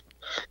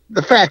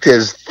fact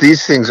is,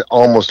 these things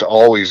almost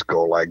always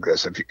go like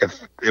this. If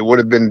it would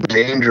have been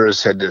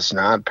dangerous had this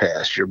not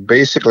passed, you're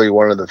basically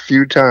one of the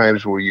few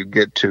times where you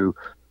get to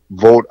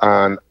vote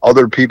on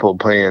other people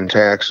paying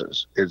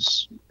taxes.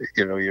 It's,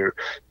 you're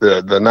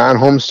the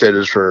non-homestead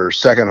is for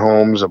second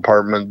homes,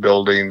 apartment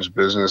buildings,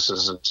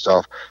 businesses and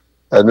stuff.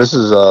 And this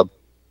is a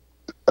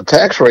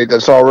tax rate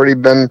that's already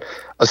been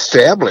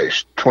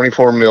established.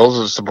 24 mills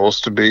is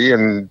supposed to be,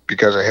 and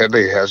because of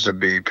Headley, it has to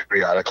be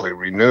periodically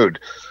renewed.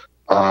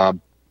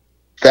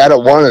 That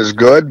at one is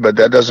good, but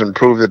that doesn't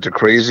prove that the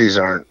crazies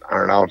aren't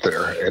out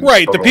there.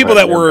 Right, the people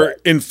that were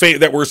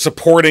that were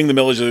supporting the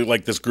millage,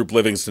 like this group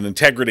Livingston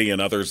Integrity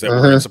and others that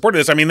were supporting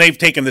this. I mean, they've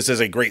taken this as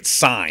a great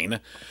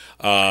sign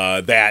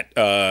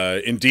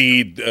that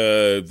indeed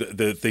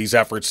these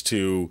efforts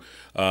to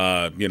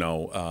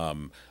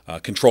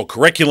control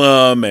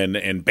curriculum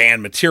and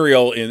ban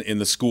material in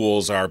the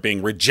schools are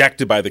being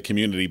rejected by the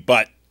community.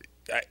 But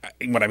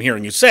what I'm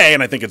hearing you say,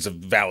 and I think it's a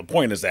valid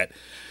point, is that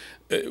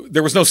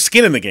there was no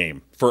skin in the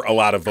game for a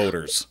lot of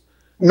voters.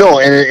 No,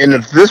 and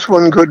if this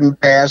one couldn't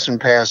pass and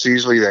pass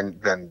easily,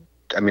 then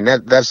I mean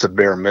that's the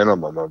bare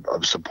minimum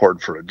of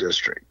support for a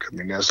district. I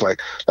mean that's like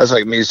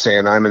me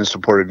saying I'm in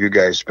support of you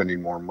guys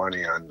spending more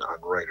money on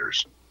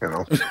writers.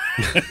 You're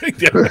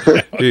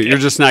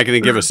just not going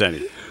to give us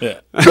any. Yeah.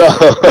 No,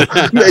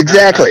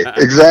 exactly.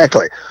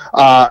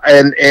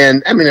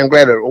 And I mean I'm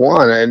glad it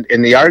won, and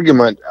the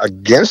argument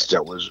against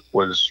it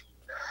was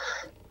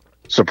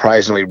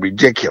surprisingly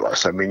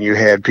ridiculous. I mean, you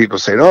had people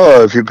saying,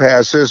 "Oh, if you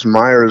pass this,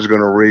 Meijer is going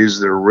to raise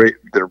their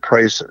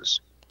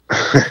prices."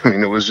 I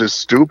mean, it was just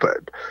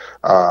stupid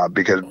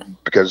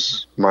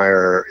because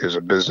Meijer is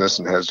a business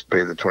and has to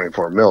pay the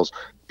 24 mills.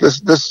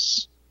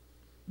 This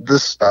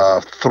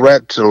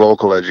threat to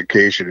local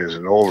education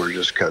isn't over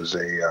just because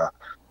a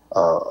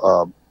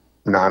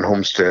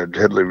non-homestead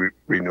Headley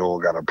renewal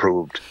got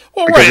approved.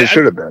 Well, because right. It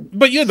should have been.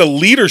 But you had the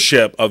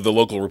leadership of the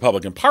local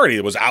Republican Party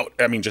that was out.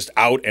 I mean, just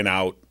out and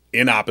out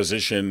in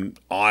opposition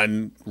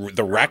on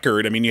the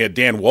record. I mean, you had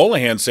Dan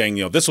Wolahan saying,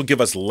 this will give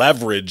us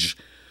leverage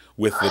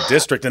with the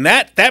district. And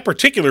that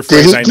particular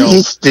phrase, I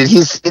know. Did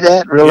he say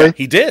that, really? Yeah,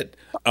 he did.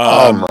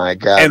 Oh, my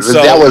God. And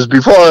so, that was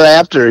before or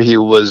after he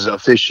was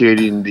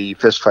officiating the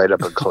fist fight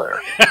up at Clare?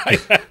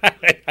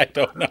 I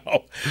don't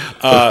know.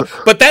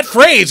 But that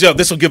phrase,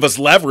 this will give us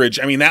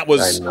leverage. I mean, that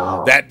was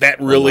that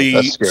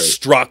really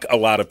struck a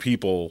lot of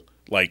people.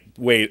 Like,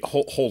 wait,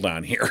 hold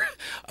on here.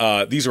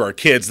 These are our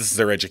kids. This is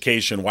their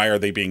education. Why are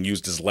they being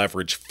used as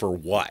leverage for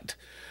what?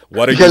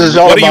 What are you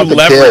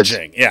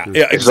leveraging? Yeah,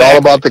 exactly. It's all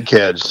about the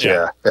kids.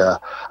 Yeah.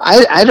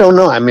 I don't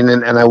know. I mean,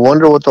 and I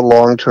wonder what the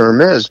long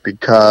term is,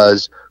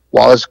 because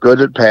while it's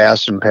good it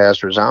passed and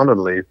passed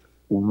resoundingly,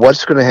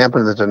 what's going to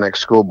happen at the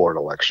next school board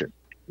election?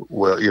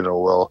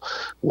 Will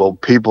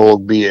people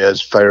be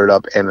as fired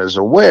up and as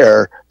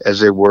aware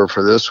as they were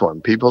for this one?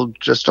 People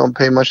just don't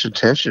pay much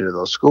attention to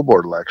those school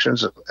board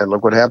elections, and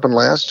look what happened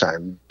last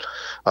time.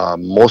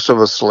 Most of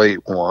us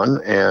slate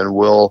won, and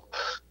will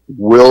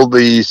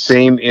the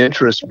same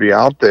interest be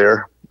out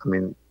there? I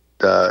mean,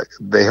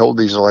 they hold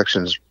these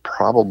elections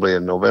probably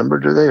in November,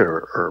 do they,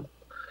 or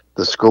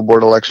the school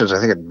board elections? I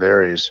think it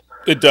varies.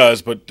 It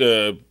does, but.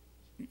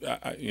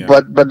 But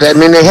I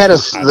mean, they had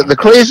the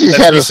crazies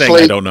had a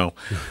slate. I don't know.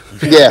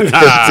 Yeah,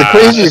 the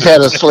crazies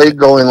had a slate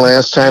going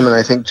last time, and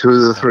I think 2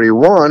 of the 3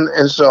 won,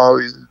 and so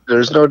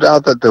there's no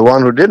doubt that the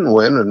one who didn't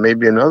win, and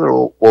maybe another,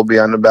 will be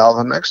on the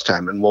ballot the next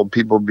time, and will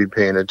people be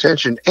paying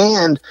attention?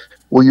 And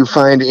will you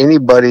find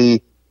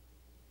anybody?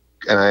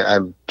 And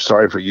I'm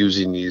sorry for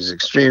using these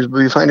extremes, but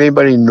will you find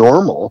anybody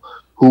normal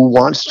who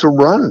wants to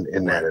run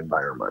in that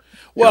environment?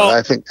 Well,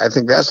 I think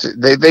that's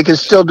they can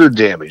still do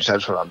damage.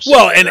 That's what I'm saying.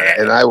 Well, and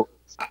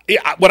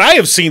what I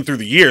have seen through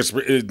the years,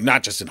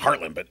 not just in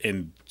Hartland, but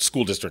in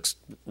school districts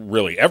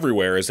really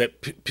everywhere, is that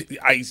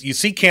you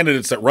see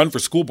candidates that run for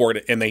school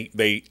board and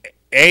they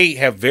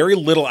have very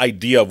little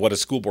idea of what a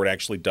school board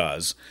actually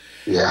does.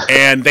 Yeah.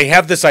 And they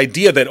have this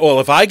idea that,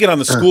 if I get on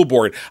the school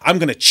board, I'm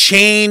going to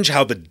change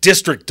how the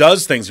district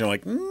does things. And you're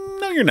like,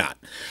 no, you're not.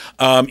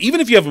 Even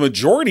if you have a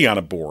majority on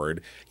a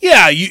board,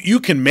 you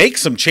can make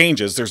some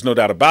changes. There's no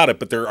doubt about it.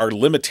 But there are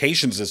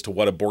limitations as to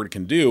what a board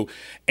can do.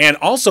 And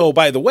also,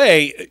 by the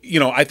way,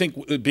 I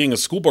think being a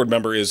school board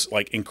member is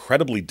like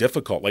incredibly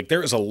difficult. Like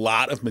there is a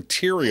lot of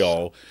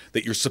material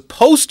that you're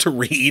supposed to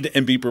read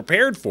and be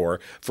prepared for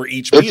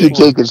each meeting.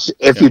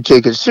 If you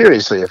take it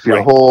seriously, if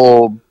your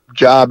whole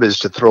job is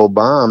to throw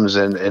bombs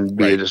and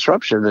be a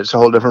disruption, it's a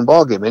whole different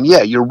ballgame. And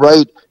you're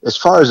right. As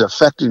far as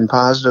affecting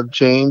positive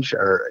change,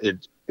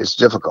 it's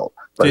difficult.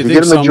 But if you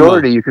get a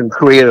majority, you can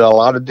create a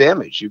lot of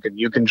damage.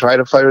 You can try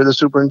to fire the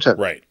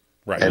superintendent.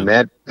 Right. And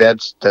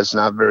that's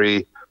not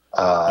very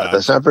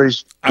that's not very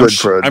good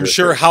for. I'm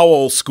sure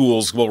Howell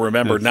schools will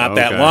remember not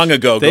that long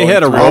ago. They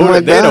had a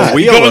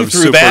wheel of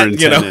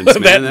superintendents.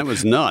 That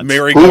was nuts.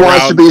 Who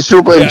wants to be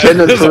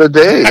superintendent for a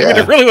day? I mean,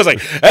 it really was like,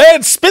 hey,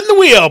 spin the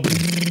wheel.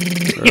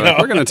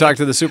 We're going to talk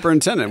to the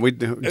superintendent.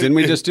 Didn't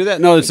we just do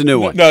that? No, it's a new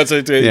one. No, it's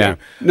a new one.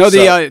 No,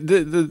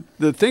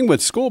 the thing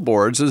with school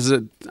boards is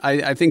that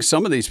I think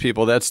some of these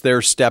people, that's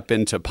their step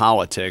into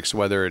politics,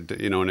 whether and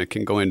it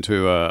can go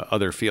into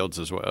other fields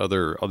as well,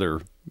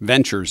 other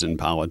ventures in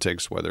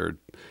politics, whether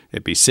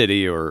it be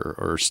city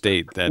or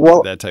state,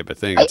 that type of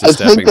thing. It's I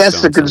think that's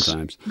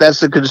sometimes. That's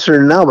the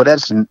concern now, but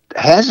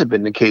hasn't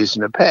been the case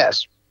in the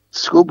past.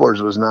 School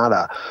boards was not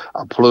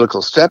a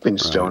political stepping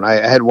stone. I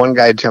had one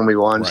guy tell me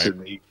once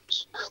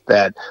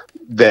that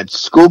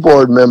school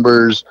board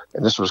members,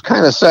 and this was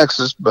kind of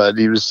sexist, but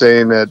he was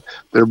saying that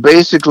they're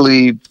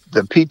basically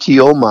the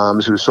PTO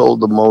moms who sold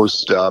the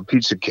most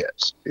pizza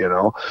kits,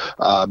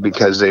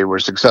 because they were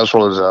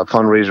successful as a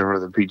fundraiser for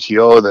the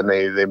PTO. Then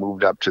they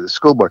moved up to the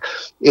school board.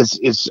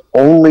 It's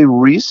only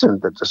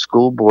recent that the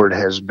school board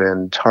has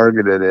been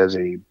targeted as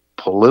a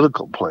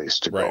political place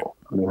to go.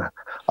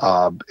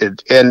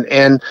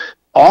 And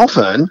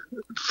often,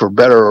 for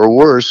better or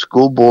worse,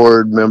 school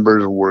board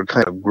members were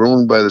kind of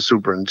groomed by the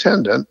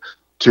superintendent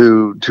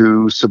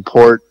to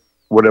support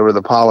whatever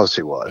the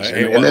policy was,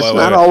 and that's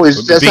not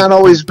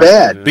always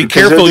bad. Be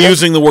careful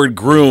using the word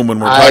groom when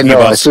we're talking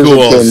about schools. As soon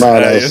as it came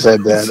out, I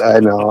said that. I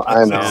know.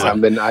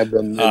 I've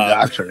been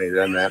indoctrinated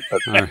on that.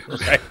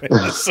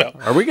 But. So,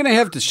 are we going to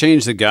have to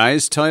change the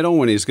guy's title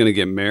when he's going to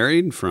get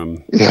married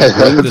from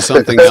groom to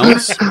something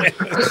else,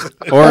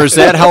 or is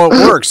that how it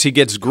works? He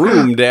gets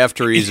groomed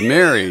after he's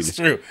married. It's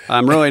true.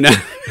 I'm really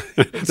not.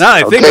 Now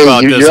I think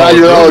about this. You're on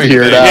your own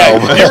here now.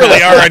 Yeah, you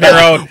really are on your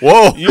own.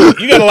 Whoa,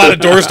 you got a lot of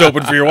doors to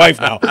open for your wife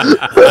now.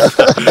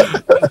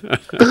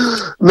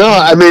 No,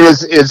 I mean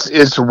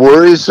it's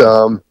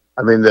worrisome.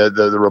 I mean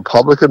the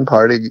Republican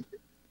Party,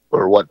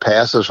 or what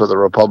passes for the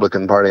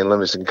Republican Party in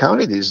Livingston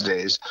County these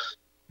days,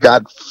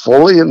 got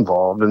fully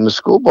involved in the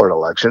school board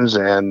elections,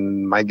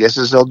 and my guess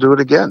is they'll do it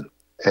again.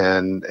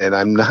 And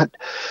I'm not.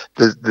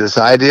 This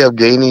idea of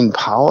gaining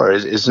power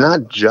is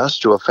not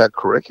just to affect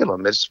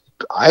curriculum.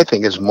 I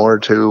think it's more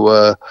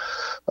to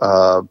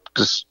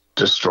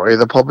destroy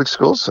the public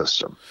school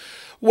system.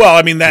 Well,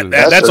 I mean that's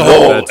a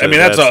whole. That's an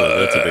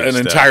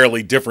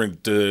entirely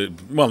different.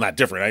 Not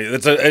different.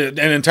 It's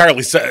an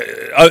entirely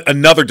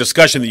another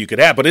discussion that you could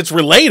have, but it's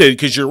related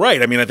because you're right.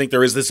 I mean, I think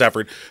there is this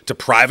effort to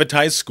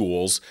privatize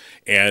schools,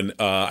 and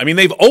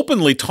they've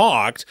openly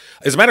talked.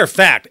 As a matter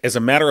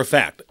of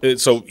fact,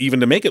 so even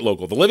to make it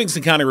local, the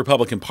Livingston County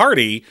Republican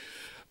Party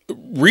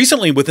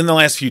recently, within the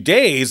last few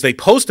days, they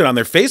posted on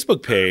their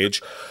Facebook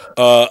page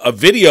a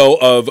video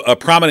of a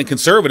prominent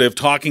conservative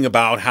talking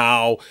about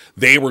how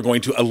they were going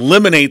to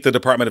eliminate the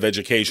Department of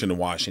Education in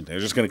Washington.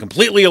 They're just going to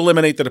completely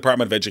eliminate the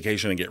Department of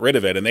Education and get rid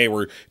of it. And they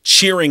were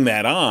cheering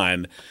that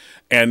on.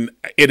 And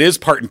it is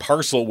part and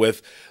parcel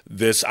with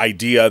this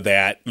idea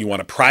that you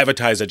want to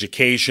privatize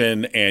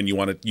education and you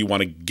want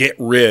to get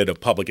rid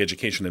of public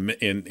education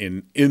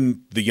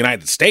in the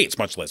United States,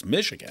 much less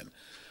Michigan.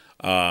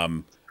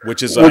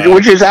 Which is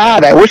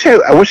odd. I wish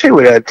they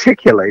would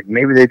articulate.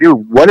 Maybe they do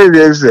what it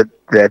is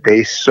that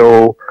they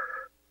so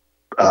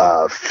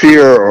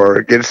fear,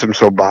 or gets them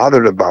so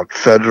bothered about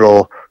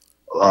federal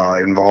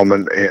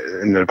involvement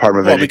in the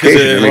Department of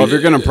Education. If you're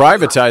going to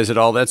privatize it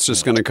all, that's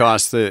just going to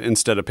cost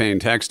instead of paying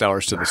tax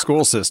dollars to the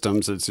school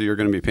systems, you're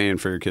going to be paying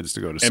for your kids to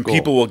go to school. And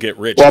people will get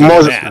rich. Well,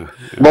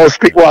 most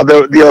people. Well,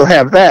 they'll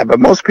have that, but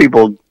most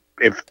people,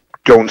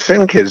 don't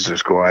send kids to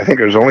school. I think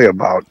there's only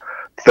about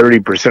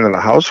 30% of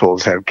the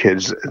households have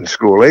kids in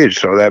school age,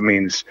 so that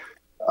means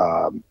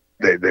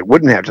they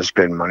wouldn't have to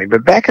spend money.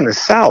 But back in the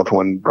South,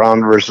 when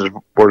Brown versus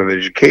Board of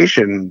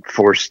Education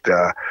forced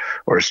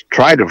or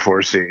tried to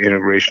force the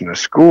integration of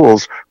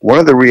schools, one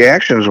of the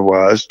reactions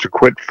was to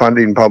quit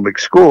funding public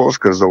schools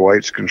because the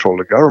whites controlled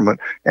the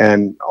government,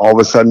 and all of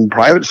a sudden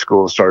private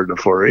schools started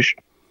to flourish,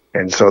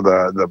 and so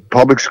the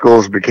public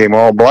schools became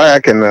all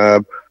black, and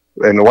the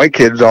white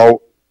kids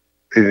all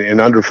in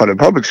underfunded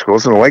public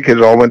schools, and the white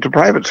kids all went to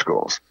private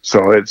schools.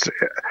 So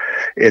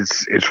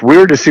it's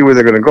weird to see where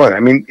they're going to go. I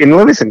mean, in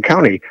Livingston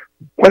County,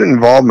 what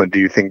involvement do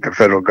you think the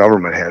federal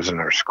government has in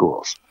our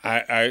schools?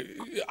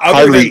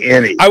 Hardly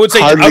any. I would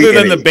say other than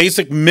any. the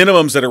basic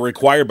minimums that are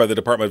required by the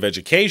Department of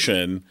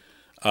Education,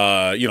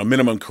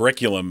 minimum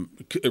curriculum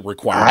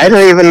requirements. I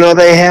don't even know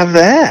they have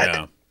that.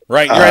 Yeah.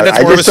 Right, you're right.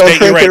 That's more I of a just don't state.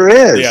 think You're right.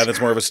 there is. Yeah, that's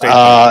more of a state.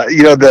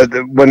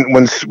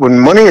 When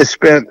money is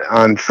spent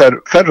on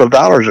federal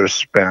dollars are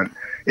spent,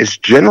 it's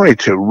generally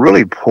to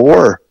really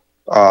poor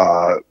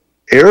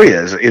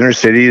areas, inner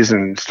cities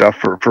and stuff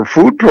for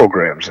food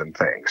programs and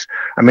things.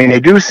 I mean, they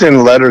do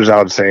send letters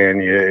out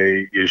saying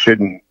you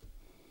shouldn't,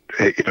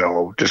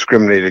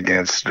 discriminate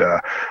against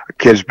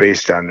kids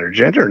based on their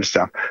gender and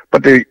stuff.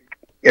 But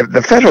if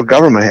the federal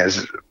government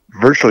has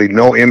virtually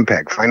no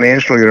impact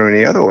financially or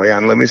any other way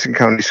on Livingston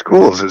County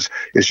schools, it's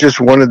just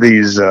one of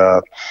these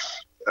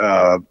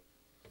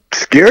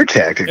scare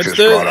tactics that's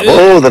brought up.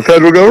 Oh, the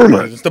federal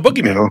government. It's the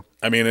boogeyman.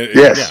 I mean,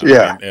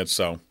 it's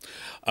so.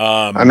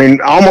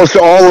 Almost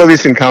all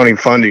Livingston County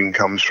funding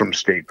comes from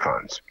state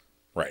funds.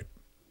 Right.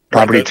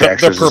 Property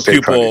taxes.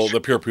 The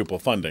per pupil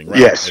funding. Right,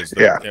 yes.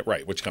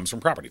 Right, which comes from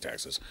property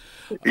taxes.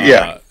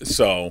 Yeah.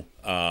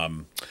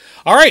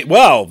 All right.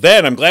 Well,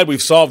 then I'm glad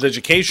we've solved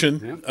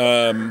education.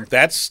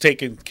 That's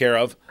taken care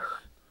of.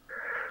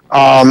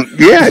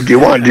 Do you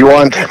want?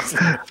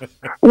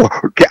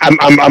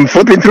 I'm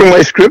flipping through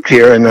my script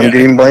here, and I'm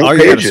getting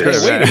blank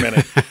pages. Wait a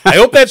minute. I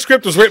hope that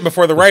script was written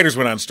before the writers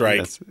went on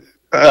strike.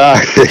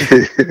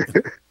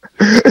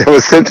 It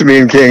was sent to me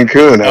in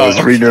Cancun. I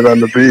was reading it on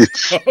the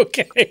beach.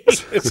 Okay,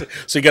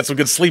 so you got some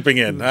good sleeping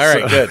in. All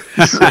right, good.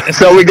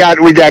 So we got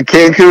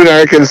Cancun,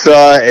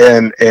 Arkansas,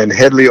 and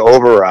Headley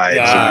overrides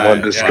in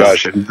one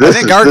discussion. I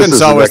think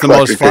Arkansas was the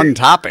most fun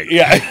topic.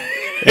 Yeah.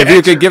 If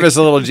you could give us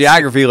a little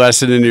geography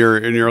lesson in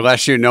your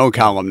less you know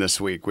column this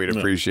week, we'd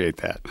appreciate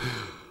that.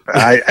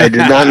 I did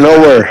not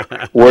know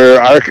where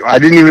I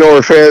didn't even know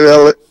where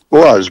Fayetteville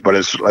was, but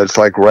it's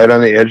like right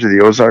on the edge of the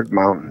Ozark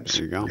Mountains.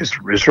 There you go.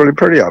 It's really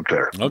pretty up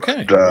there.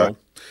 Okay. All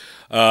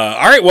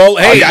right. Well,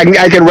 hey,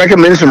 I can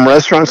recommend some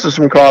restaurants and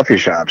some coffee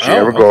shops. If you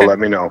ever go, let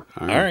me know.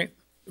 All right.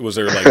 Was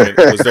there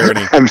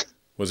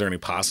any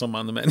possum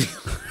on the menu?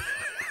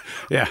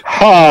 Yeah.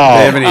 Oh,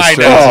 they have any I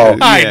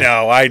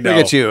know.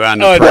 Look at you on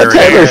the What prairie.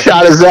 type of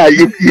shot is that?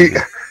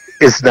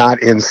 It's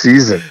not in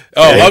season.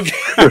 Oh, okay.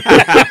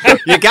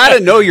 You got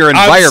to know your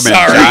environment,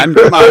 John.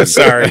 Come on. I'm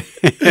sorry.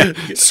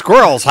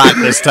 Squirrel's hot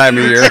this time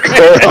of year.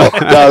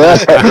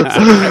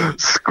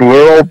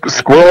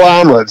 Squirrel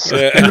omelets.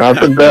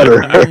 Nothing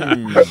better.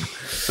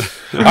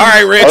 All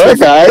right, Rich. All right,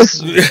 guys.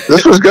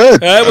 This was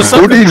good.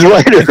 Who needs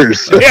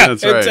writers? Yeah,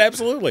 that's right.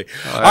 Absolutely.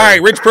 All right,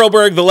 Rich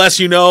Perlberg, The Less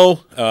You Know.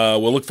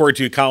 We'll look forward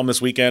to your column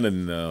this weekend,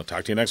 and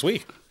talk to you next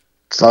week.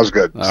 Sounds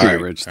good. All right,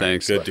 Rich.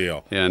 Thanks. Good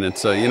deal. Yeah, and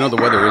it's the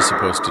weather is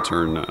supposed to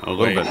turn a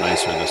little bit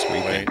nicer this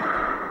week. Wait.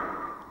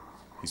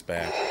 He's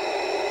back.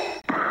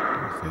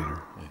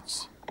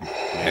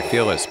 I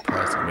feel his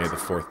presence. May the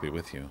 4th be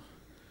with you.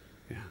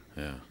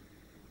 Yeah.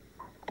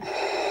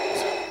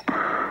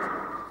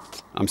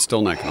 I'm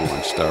still not going to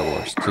watch Star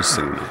Wars. Just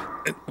so you know.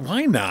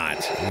 Why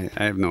not?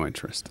 I have no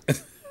interest.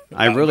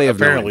 I really have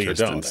no Apparently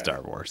interest you don't, in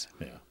Star Wars.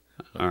 Yeah.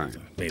 All right.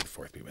 May the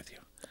 4th be with you.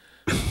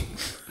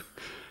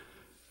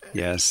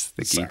 Yes,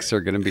 the geeks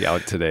are going to be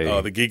out today.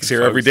 Oh, the geeks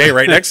here every day,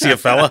 right next to you,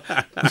 fella.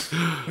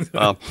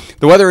 Well,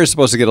 the weather is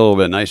supposed to get a little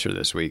bit nicer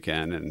this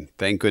weekend, and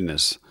thank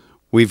goodness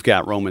we've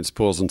got Roman's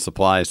Pools and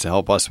Supplies to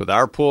help us with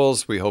our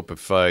pools. We hope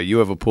if you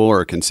have a pool or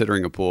are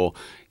considering a pool,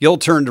 you'll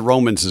turn to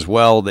Roman's as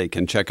well. They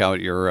can check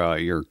out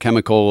your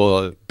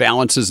chemical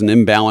balances and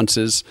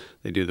imbalances.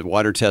 They do the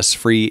water tests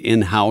free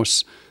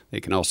in-house.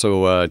 They can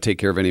also take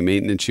care of any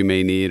maintenance you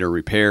may need or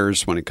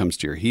repairs when it comes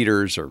to your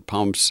heaters or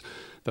pumps,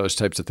 those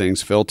types of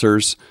things,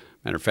 filters.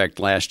 Matter of fact,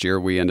 last year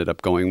we ended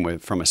up going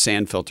from a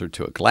sand filter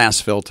to a glass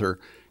filter,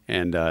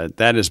 and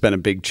that has been a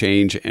big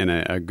change and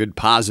a good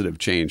positive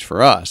change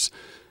for us.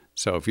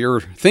 So if you're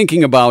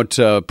thinking about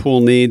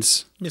pool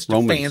needs, Mr.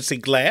 Roman's. Fancy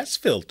Glass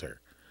Filter.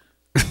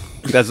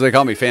 That's what they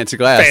call me, Fancy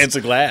Glass.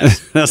 Fancy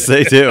Glass. Yes,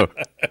 they do.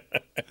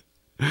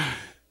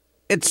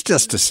 It's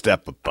just a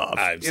step above.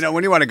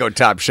 When you want to go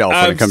top shelf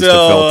when it comes to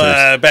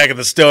filters. Back in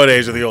the Stone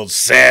Age with the old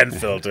sand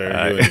filter.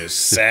 Doing your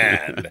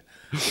sand.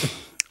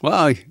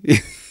 Well,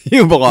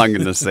 you belong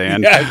in the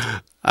sand.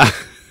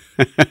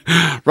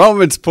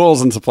 Roman's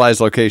Pools and Supplies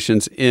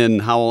locations in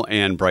Howell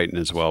and Brighton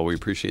as well. We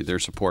appreciate their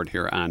support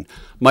here on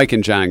Mike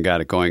and John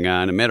Got It Going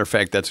On. As a matter of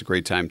fact, that's a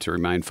great time to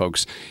remind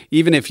folks,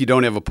 even if you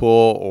don't have a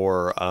pool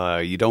or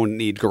you don't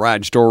need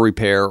garage door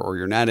repair or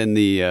you're not in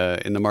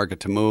the market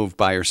to move,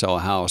 buy or sell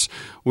a house,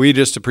 we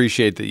just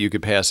appreciate that you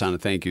could pass on a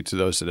thank you to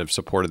those that have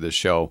supported this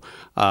show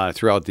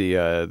throughout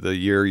the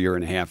year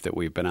and a half that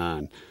we've been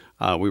on.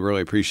 We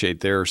really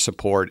appreciate their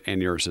support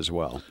and yours as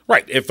well.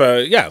 Right. If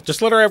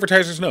just let our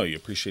advertisers know you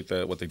appreciate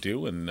what they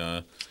do, and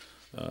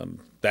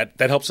that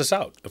helps us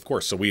out, of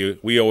course. So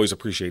we always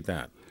appreciate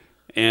that.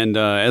 And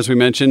as we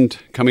mentioned,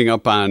 coming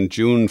up on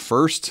June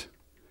 1st,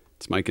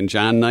 it's Mike and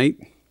John night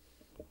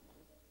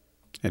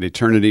at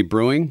Eternity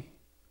Brewing.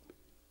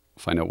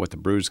 We'll find out what the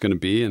brew is going to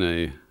be in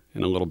a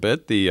little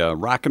bit. The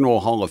Rock and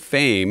Roll Hall of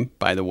Fame,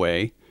 by the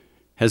way,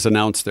 has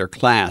announced their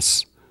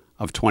class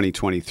of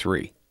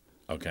 2023.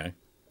 Okay.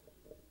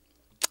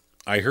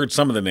 I heard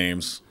some of the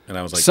names, and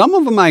I was like... Some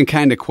of them I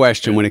kind of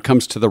question when it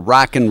comes to the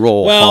Rock and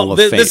Roll Hall of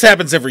Fame. This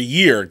happens every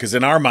year, because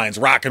in our minds,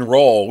 rock and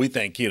roll, we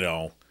think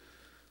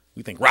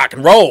rock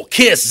and roll,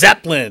 Kiss,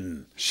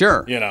 Zeppelin.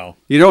 Sure. You know.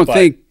 You don't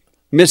think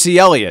Missy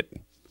Elliott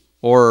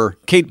or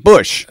Kate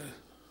Bush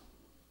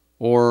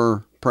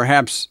or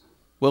perhaps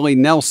Willie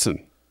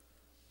Nelson.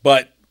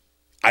 But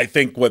I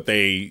think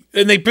they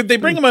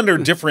bring them under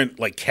different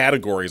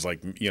categories,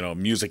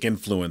 music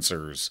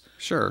influencers.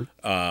 Sure.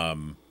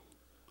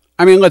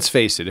 I mean, let's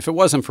face it. If it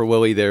wasn't for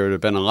Willie, there would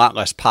have been a lot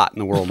less pot in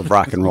the world of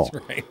rock and roll.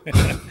 Right.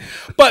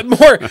 but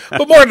more to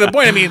the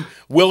point. I mean,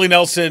 Willie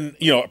Nelson,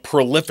 a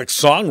prolific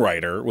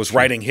songwriter, was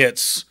writing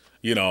hits,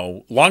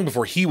 long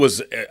before he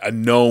was a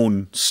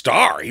known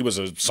star. He was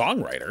a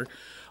songwriter,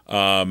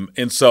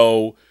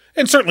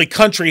 and certainly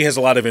country has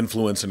a lot of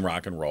influence in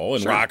rock and roll,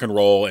 and rock and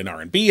roll and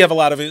R&B have a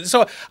lot of it.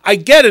 So I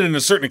get it in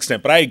a certain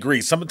extent, but I agree.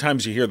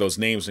 Sometimes you hear those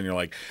names and you're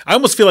like, I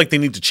almost feel like they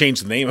need to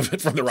change the name of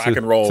it from the Rock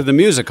and Roll to the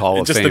Music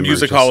Hall of Fame. Just the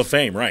Music Hall of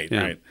Fame, right?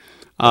 Yeah. Right.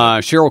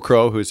 Sheryl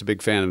Crow, who's a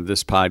big fan of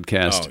this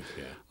podcast,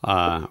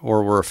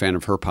 or we're a fan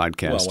of her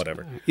podcast. Well,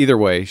 whatever. Either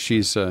way,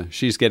 she's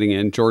getting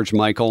in. George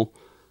Michael,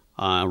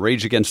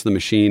 Rage Against the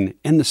Machine,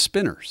 and the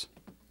Spinners.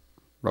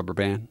 Rubber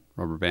Band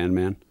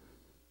Man.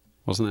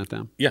 Wasn't that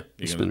them? Yeah.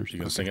 You going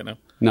to sing it now?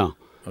 No.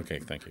 Okay,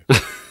 thank you.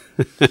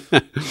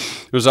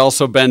 There's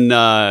also been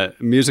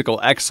Musical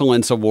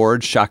Excellence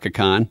Award, Shaka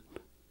Khan.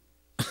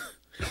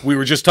 We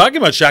were just talking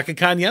about Shaka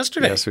Khan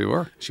yesterday. Yes, we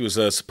were. She was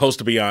supposed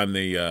to be on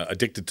the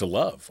Addicted to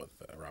Love with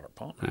Robert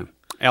Palmer. Yeah.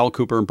 Al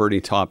Cooper and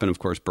Bernie Taupin, of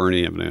course,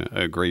 Bernie having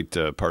a great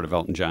part of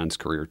Elton John's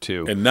career,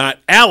 too. And not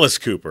Alice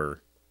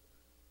Cooper.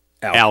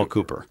 Al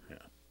Cooper. Yeah.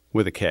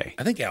 With a K.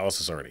 I think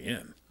Alice is already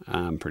in.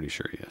 I'm pretty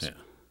sure he is. Yeah.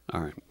 All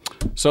right.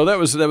 So that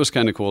was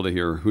kind of cool to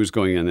hear who's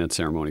going in that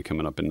ceremony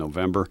coming up in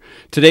November.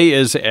 Today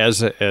is,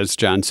 as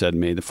John said,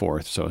 May the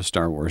 4th, so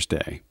Star Wars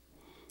Day.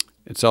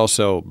 It's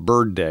also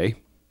Bird Day,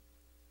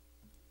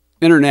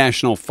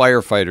 International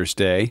Firefighters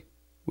Day.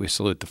 We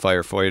salute the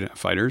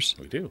firefighters.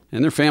 We do.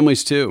 And their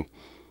families, too.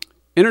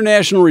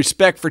 International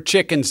Respect for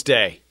Chickens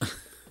Day.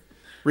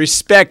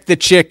 Respect the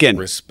chicken.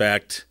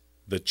 Respect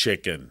the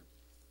chicken.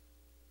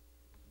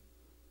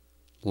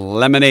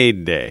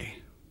 Lemonade Day.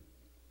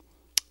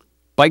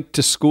 Bike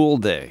to School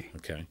Day.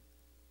 Okay.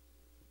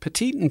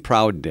 Petite and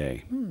Proud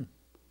Day.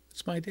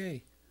 It's my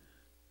day.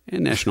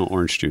 And National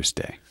Orange Juice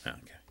Day. Okay.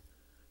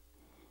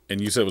 And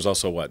you said it was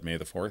also what, May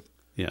the 4th?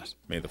 Yes.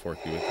 May the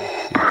 4th be with you?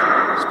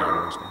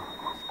 Star Wars Day.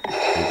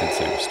 I did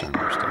say it was Star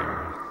Wars Day.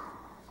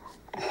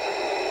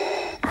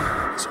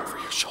 It's over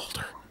your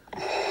shoulder.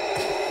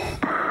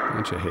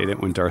 Don't you hate it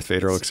when Darth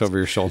Vader looks over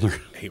your shoulder?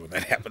 I hate when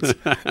that happens.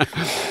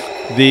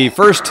 The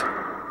first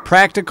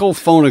practical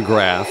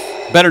phonograph,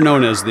 better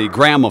known as the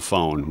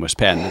gramophone, was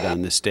patented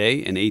on this day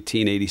in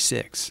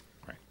 1886.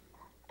 Right.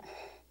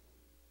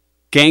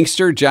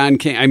 Gangster Al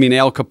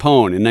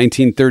Capone in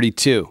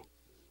 1932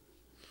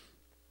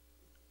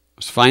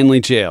 was finally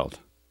jailed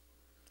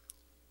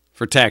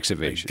for tax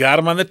evasion. Got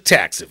him on the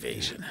tax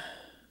evasion.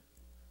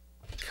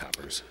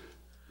 Coppers.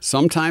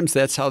 Sometimes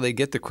that's how they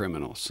get the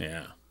criminals.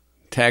 Yeah.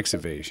 Tax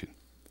evasion.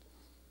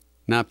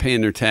 Not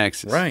paying their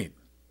taxes. Right.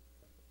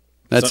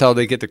 That's how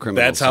they get the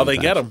criminals. That's how they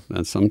get them.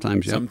 That's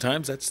sometimes, yeah.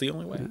 Sometimes that's the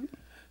only way.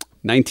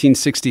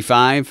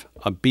 1965,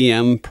 a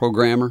IBM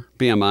programmer.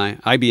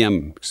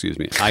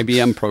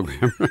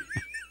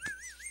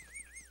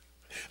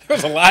 There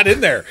was a lot in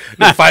there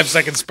in a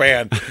 5-second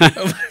span.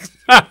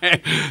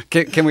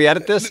 Can we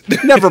edit this?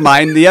 Never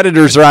mind. The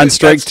editors are on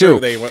strike, That's true.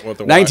 too. They went with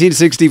the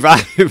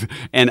 1965,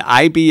 an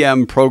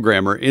IBM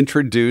programmer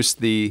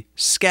introduced the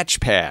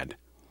Sketchpad,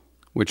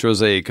 which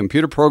was a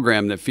computer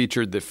program that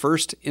featured the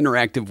first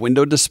interactive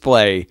window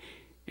display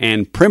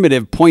and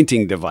primitive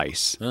pointing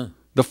device,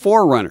 the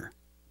forerunner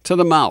to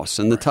the mouse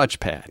and the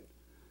touchpad.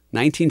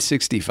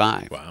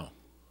 1965. Wow.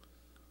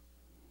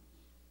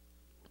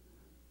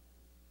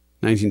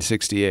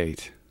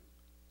 1968.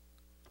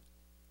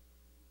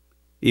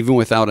 Even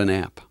without an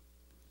app,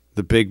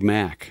 the Big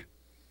Mac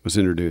was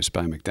introduced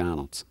by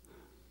McDonald's.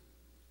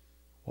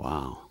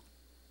 Wow.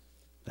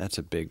 That's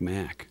a Big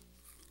Mac.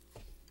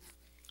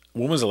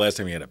 When was the last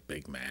time you had a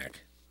Big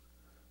Mac?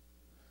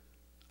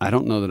 I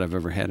don't know that I've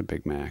ever had a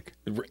Big Mac.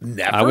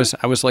 Never? I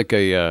was like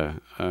a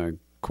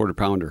quarter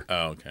pounder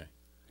Oh, okay.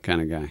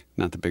 kind of guy,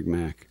 not the Big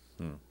Mac.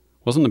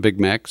 Wasn't the Big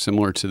Mac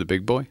similar to the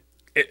Big Boy?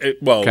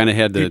 Well, Kind of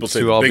had the people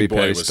say two the all Big beef Boy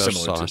patties, was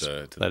special similar sauce,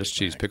 to the lettuce, Big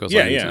cheese, Mac. pickles,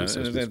 Yeah, onions,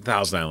 yeah. and And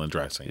Thousand Island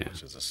dressing,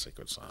 which is a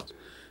secret sauce.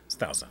 It's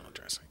Thousand Island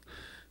dressing.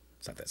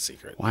 It's not that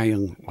secret. Why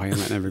you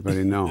letting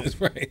everybody know?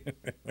 Right.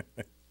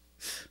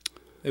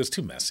 It was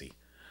too messy.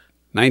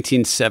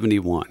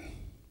 1971.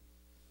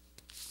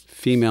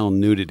 Female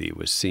nudity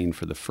was seen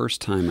for the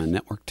first time on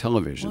network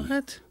television.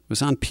 What? It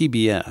was on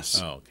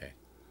PBS. Oh, okay.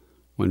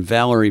 When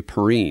Valerie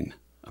Perrine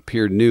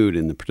appeared nude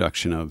in the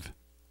production of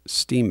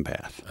Steam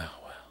Bath. Oh,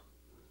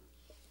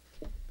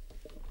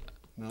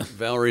 wow.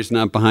 Valerie's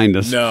not behind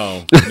us.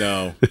 No.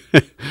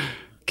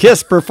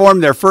 Kiss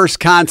performed their first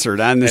concert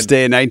on this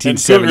day in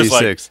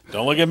 1976. Like,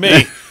 don't look at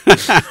me.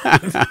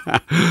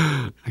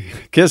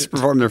 Kiss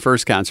performed their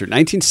first concert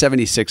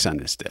 1976 on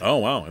this day. Oh,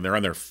 wow. And they're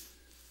on their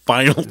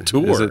final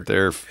tour. Is it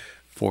their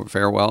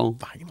farewell?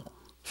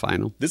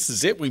 Final. This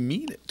is it. We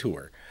mean it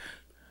tour.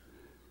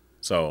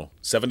 So,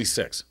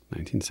 76.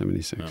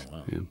 1976. Oh,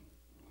 wow. Yeah.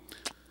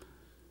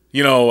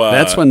 You know,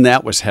 that's when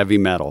that was heavy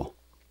metal.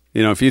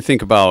 You know, if you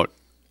think about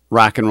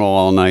rock and roll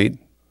all night,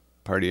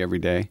 party every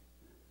day,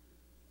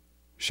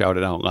 shout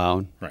it out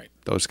loud, right?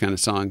 Those kind of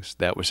songs,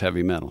 that was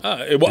heavy metal.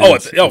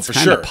 It's kind for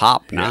sure. Of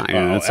pop now.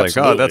 Yeah. It's like,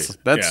 that's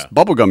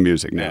bubblegum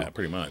music now. Yeah,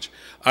 pretty much.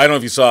 I don't know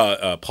if you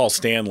saw Paul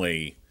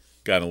Stanley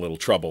got in a little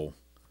trouble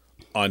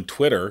on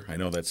Twitter. I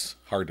know that's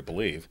hard to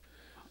believe.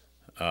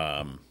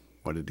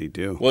 What did he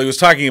do? Well, he was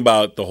talking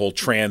about the whole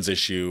trans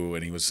issue,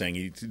 and he was saying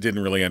he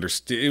didn't really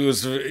understand. It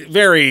was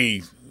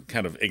very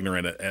kind of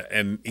ignorant,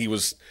 and he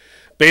was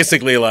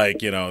basically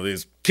like, you know,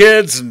 these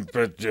kids and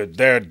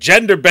they're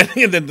gender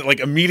bending, and then like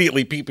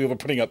immediately people were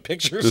putting up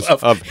pictures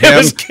of him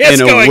as kids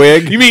in a going,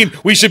 wig. You mean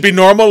we should be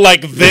normal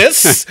like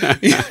this,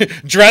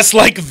 dress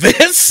like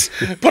this,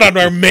 put on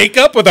our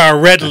makeup with our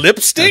red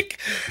lipstick?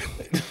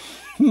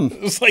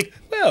 It was like,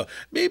 well,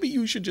 maybe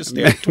you should just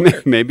stay on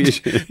Twitter. Maybe you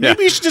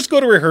should just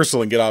go to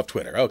rehearsal and get off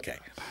Twitter. Okay.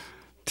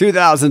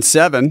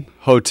 2007,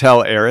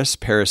 hotel heiress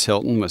Paris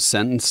Hilton was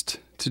sentenced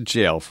to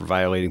jail for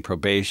violating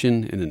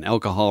probation in an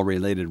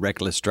alcohol-related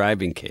reckless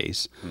driving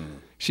case.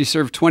 She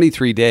served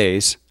 23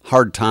 days,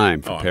 hard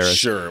time for Paris, I'm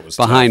sure it was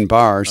behind tough.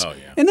 bars, Oh,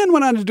 yeah. and then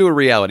went on to do a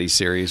reality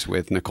series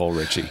with Nicole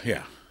Richie.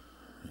 Yeah.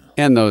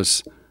 And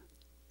those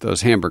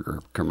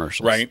hamburger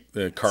commercials. Right,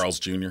 the Carl's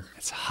Jr.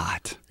 It's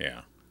hot.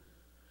 Yeah.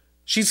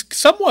 She's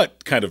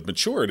somewhat kind of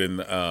matured,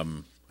 and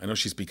I know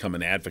she's become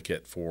an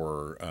advocate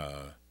for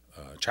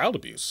child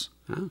abuse.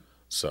 Oh.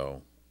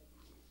 So,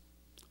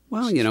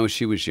 well, you know,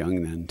 she was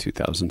young then,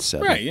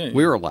 2007. Right, yeah,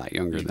 we were a lot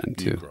younger then,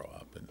 too. You grow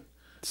up. And,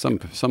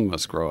 some of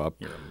us grow up.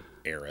 You're an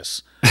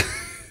heiress.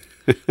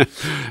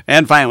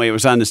 And finally, it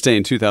was on this day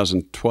in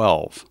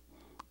 2012,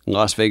 in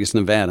Las Vegas,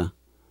 Nevada.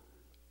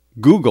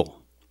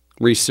 Google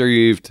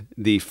received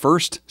the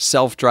first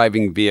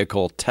self-driving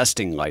vehicle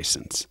testing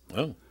license.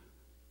 Oh.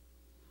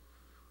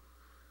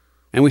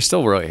 And we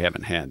still really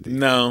haven't had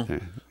No.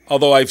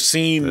 Although I've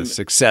seen the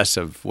success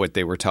of what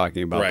they were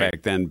talking about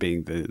back then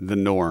being the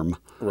norm.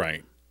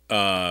 Right.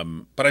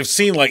 But I've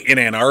seen, like, in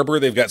Ann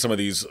Arbor, they've got some of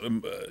these,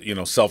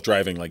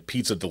 self-driving, like,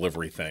 pizza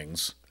delivery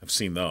things. I've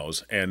seen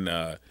those.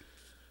 And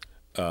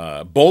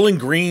Bowling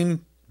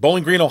Green,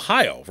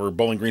 Ohio, where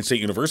Bowling Green State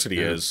University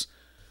is,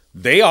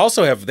 they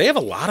have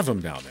a lot of them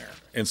down there.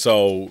 And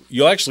so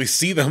you'll actually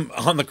see them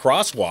on the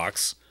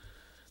crosswalks,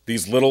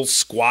 these little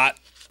squat,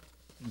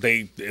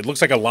 it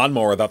looks like a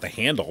lawnmower without the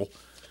handle,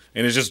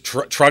 and it's just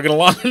trugging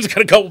along. It's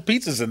got a couple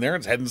pizzas in there.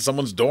 It's heading to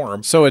someone's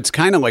dorm. So it's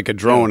kind of like a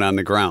drone on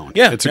the ground.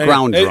 Yeah, it's a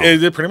ground drone.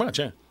 It pretty much,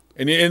 yeah.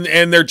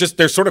 And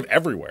they're sort of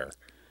everywhere.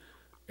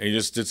 And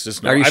it's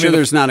just. Are you sure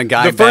there's not a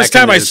guy? The first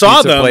time I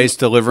saw them, place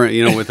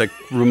delivering, with a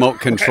remote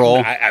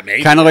control,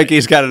 maybe. Kind of like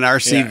he's got an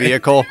RC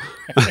vehicle.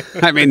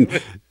 I mean,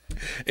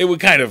 it would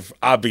kind of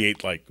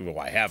obviate like, well,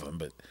 I have them,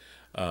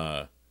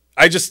 but.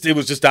 It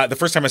was just the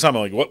first time I saw him,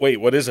 I'm like,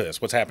 what is this?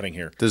 What's happening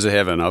here? Does it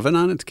have an oven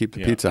on it to keep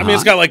the pizza hot? I mean,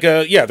 it's got like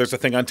there's a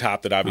thing on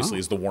top that obviously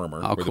is the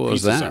warmer How where cool the pizzas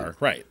is that? are.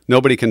 Right.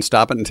 Nobody can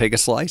stop it and take a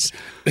slice?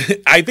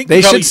 I think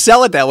they should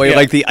sell it that way,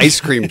 like the ice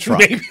cream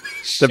truck.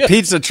 The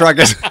pizza truck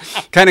is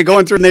kind of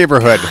going through the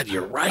neighborhood. God,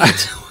 you're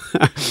right.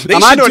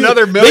 I'm on to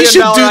another $1 million They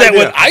should do that idea.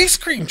 with ice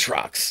cream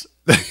trucks.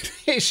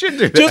 They should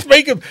do that. Just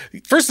make him.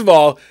 First of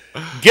all,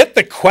 get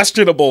the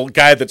questionable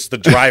guy that's the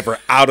driver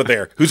out of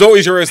there, who's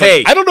always yours. Hey,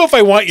 like, I don't know if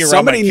I want you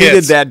around my kids. Somebody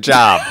needed that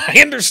job. I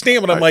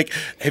understand, but I'm like,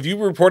 have you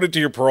reported to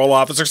your parole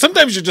officer?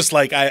 Sometimes you're just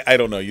like, I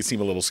don't know. You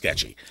seem a little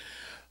sketchy.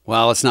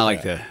 Well, it's not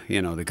like the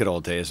good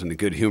old days when the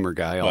good humor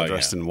guy all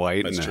dressed in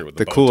white That's and true, with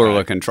the bow cooler tie.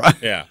 looking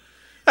truck. Yeah.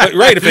 But,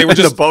 right, if they were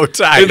just the bow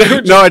tie.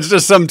 No, it's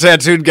just some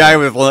tattooed guy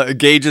with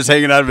gauges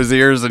hanging out of his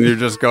ears, and you're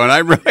just going, I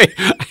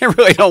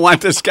really don't want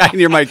this guy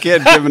near my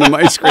kid giving him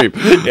ice cream.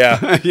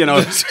 Yeah,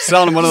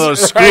 selling him one of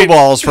those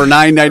screwballs for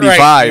 $9.95.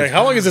 Right. Like,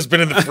 how long has this been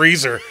in the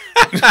freezer?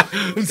 got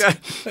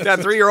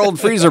 3-year-old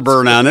freezer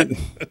burn on it.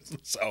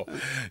 So,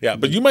 yeah,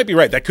 but you might be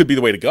right. That could be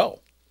the way to go.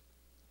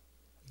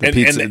 And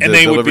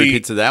they would be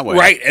pizza that way,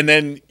 right? And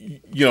then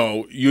you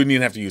wouldn't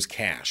even have to use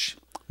cash.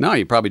 No,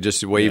 you probably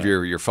just wave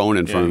your phone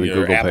in front of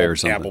Google Pay or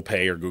something. Apple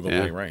Pay or Google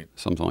Pay, right?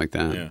 Something like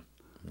that. Yeah.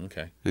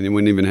 Okay. And you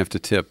wouldn't even have to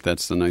tip.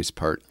 That's the nice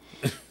part.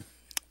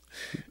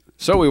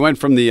 So we went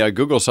from the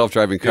Google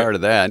self-driving car to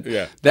that.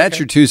 Yeah. That's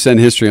your 2-cent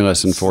history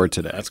lesson for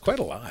today. That's quite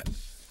a lot.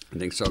 I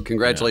think so.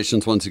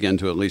 Congratulations once again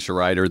to Alicia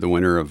Ryder, the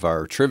winner of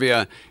our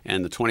trivia,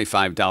 and the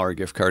 $25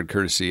 gift card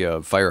courtesy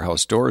of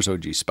Firehouse Doors,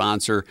 OG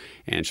sponsor.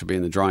 And she'll be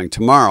in the drawing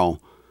tomorrow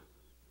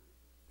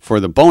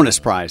for the bonus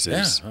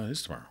prizes. Yeah, it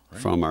is tomorrow. Right?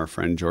 From our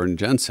friend Jordan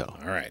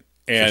Genso. All right.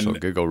 And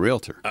Giggle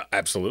Realtor.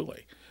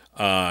 Absolutely.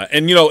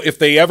 And, if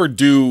they ever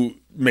do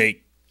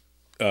make,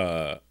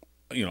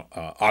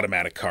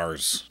 automatic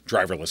cars,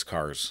 driverless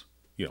cars,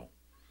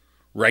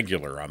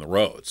 regular on the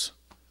roads,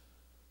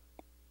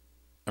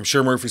 I'm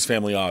sure Murphy's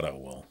Family Auto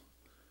will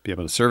be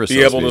able to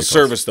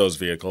service those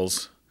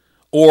vehicles,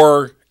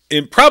 or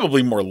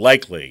probably more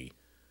likely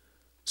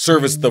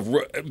service the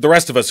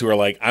rest of us who are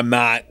like, I'm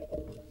not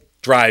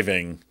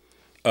driving.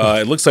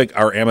 It looks like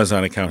our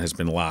Amazon account has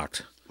been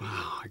locked.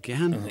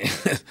 Again?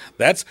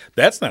 That's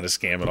not a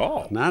scam at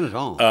all. Not at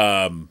all.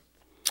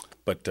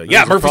 But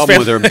yeah, Murphy's problem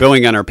with their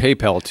billing on our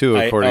PayPal too,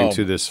 according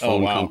to this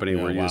phone wow. company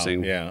we're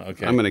using. Yeah,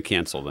 okay. I'm going to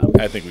cancel them.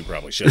 I think we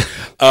probably should.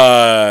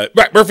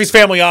 Right, Murphy's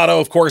Family Auto,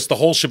 of course, the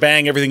whole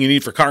shebang, everything you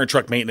need for car and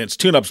truck maintenance,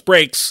 tune-ups,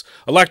 brakes,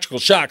 electrical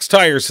shocks,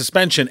 tires,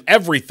 suspension,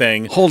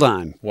 everything. Hold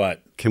on.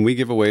 What? Can we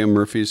give away a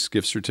Murphy's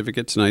gift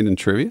certificate tonight in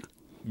trivia?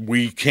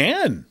 We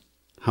can.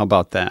 How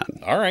about that?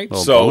 All right.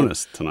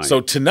 Bonus tonight.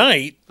 So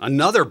tonight,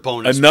 another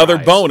bonus.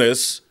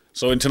 Bonus.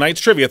 So in tonight's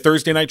trivia,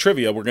 Thursday night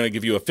trivia, we're going to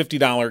give you a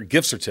 $50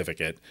 gift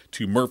certificate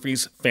to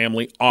Murphy's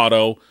Family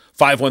Auto,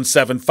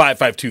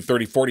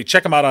 517-552-3040.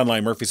 Check them out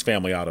online,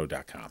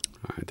 murphysfamilyauto.com.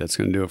 All right, that's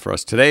going to do it for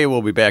us today.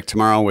 We'll be back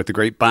tomorrow with the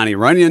great Bonnie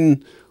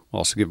Runyon. We'll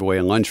also give away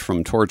a lunch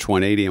from Torch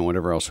 180 and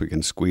whatever else we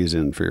can squeeze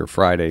in for your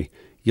Friday.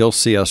 You'll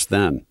see us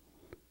then.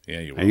 Yeah,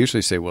 you will. I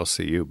usually say we'll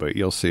see you, but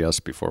you'll see us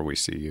before we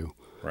see you.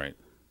 Right.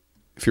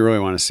 If you really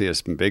want to see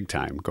us in big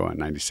time, go on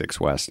 96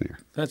 West near.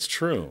 That's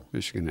true.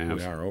 Michigan Ave.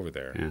 We are over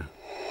there. Yeah.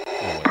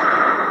 I'm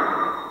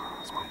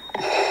scared.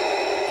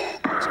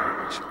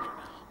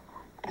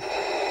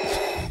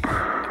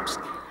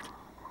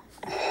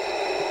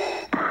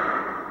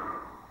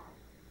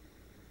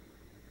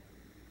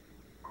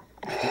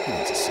 I think he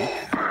needs a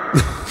CPAP.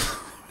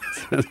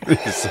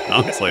 It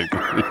sounds like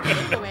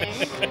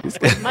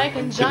Mike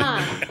and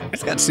John.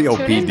 He's got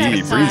COPD.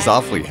 He breathes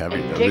awfully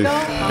heavy. Giggle.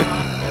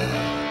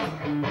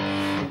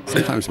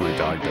 Sometimes my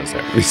dog does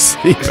that when he's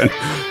sleeping.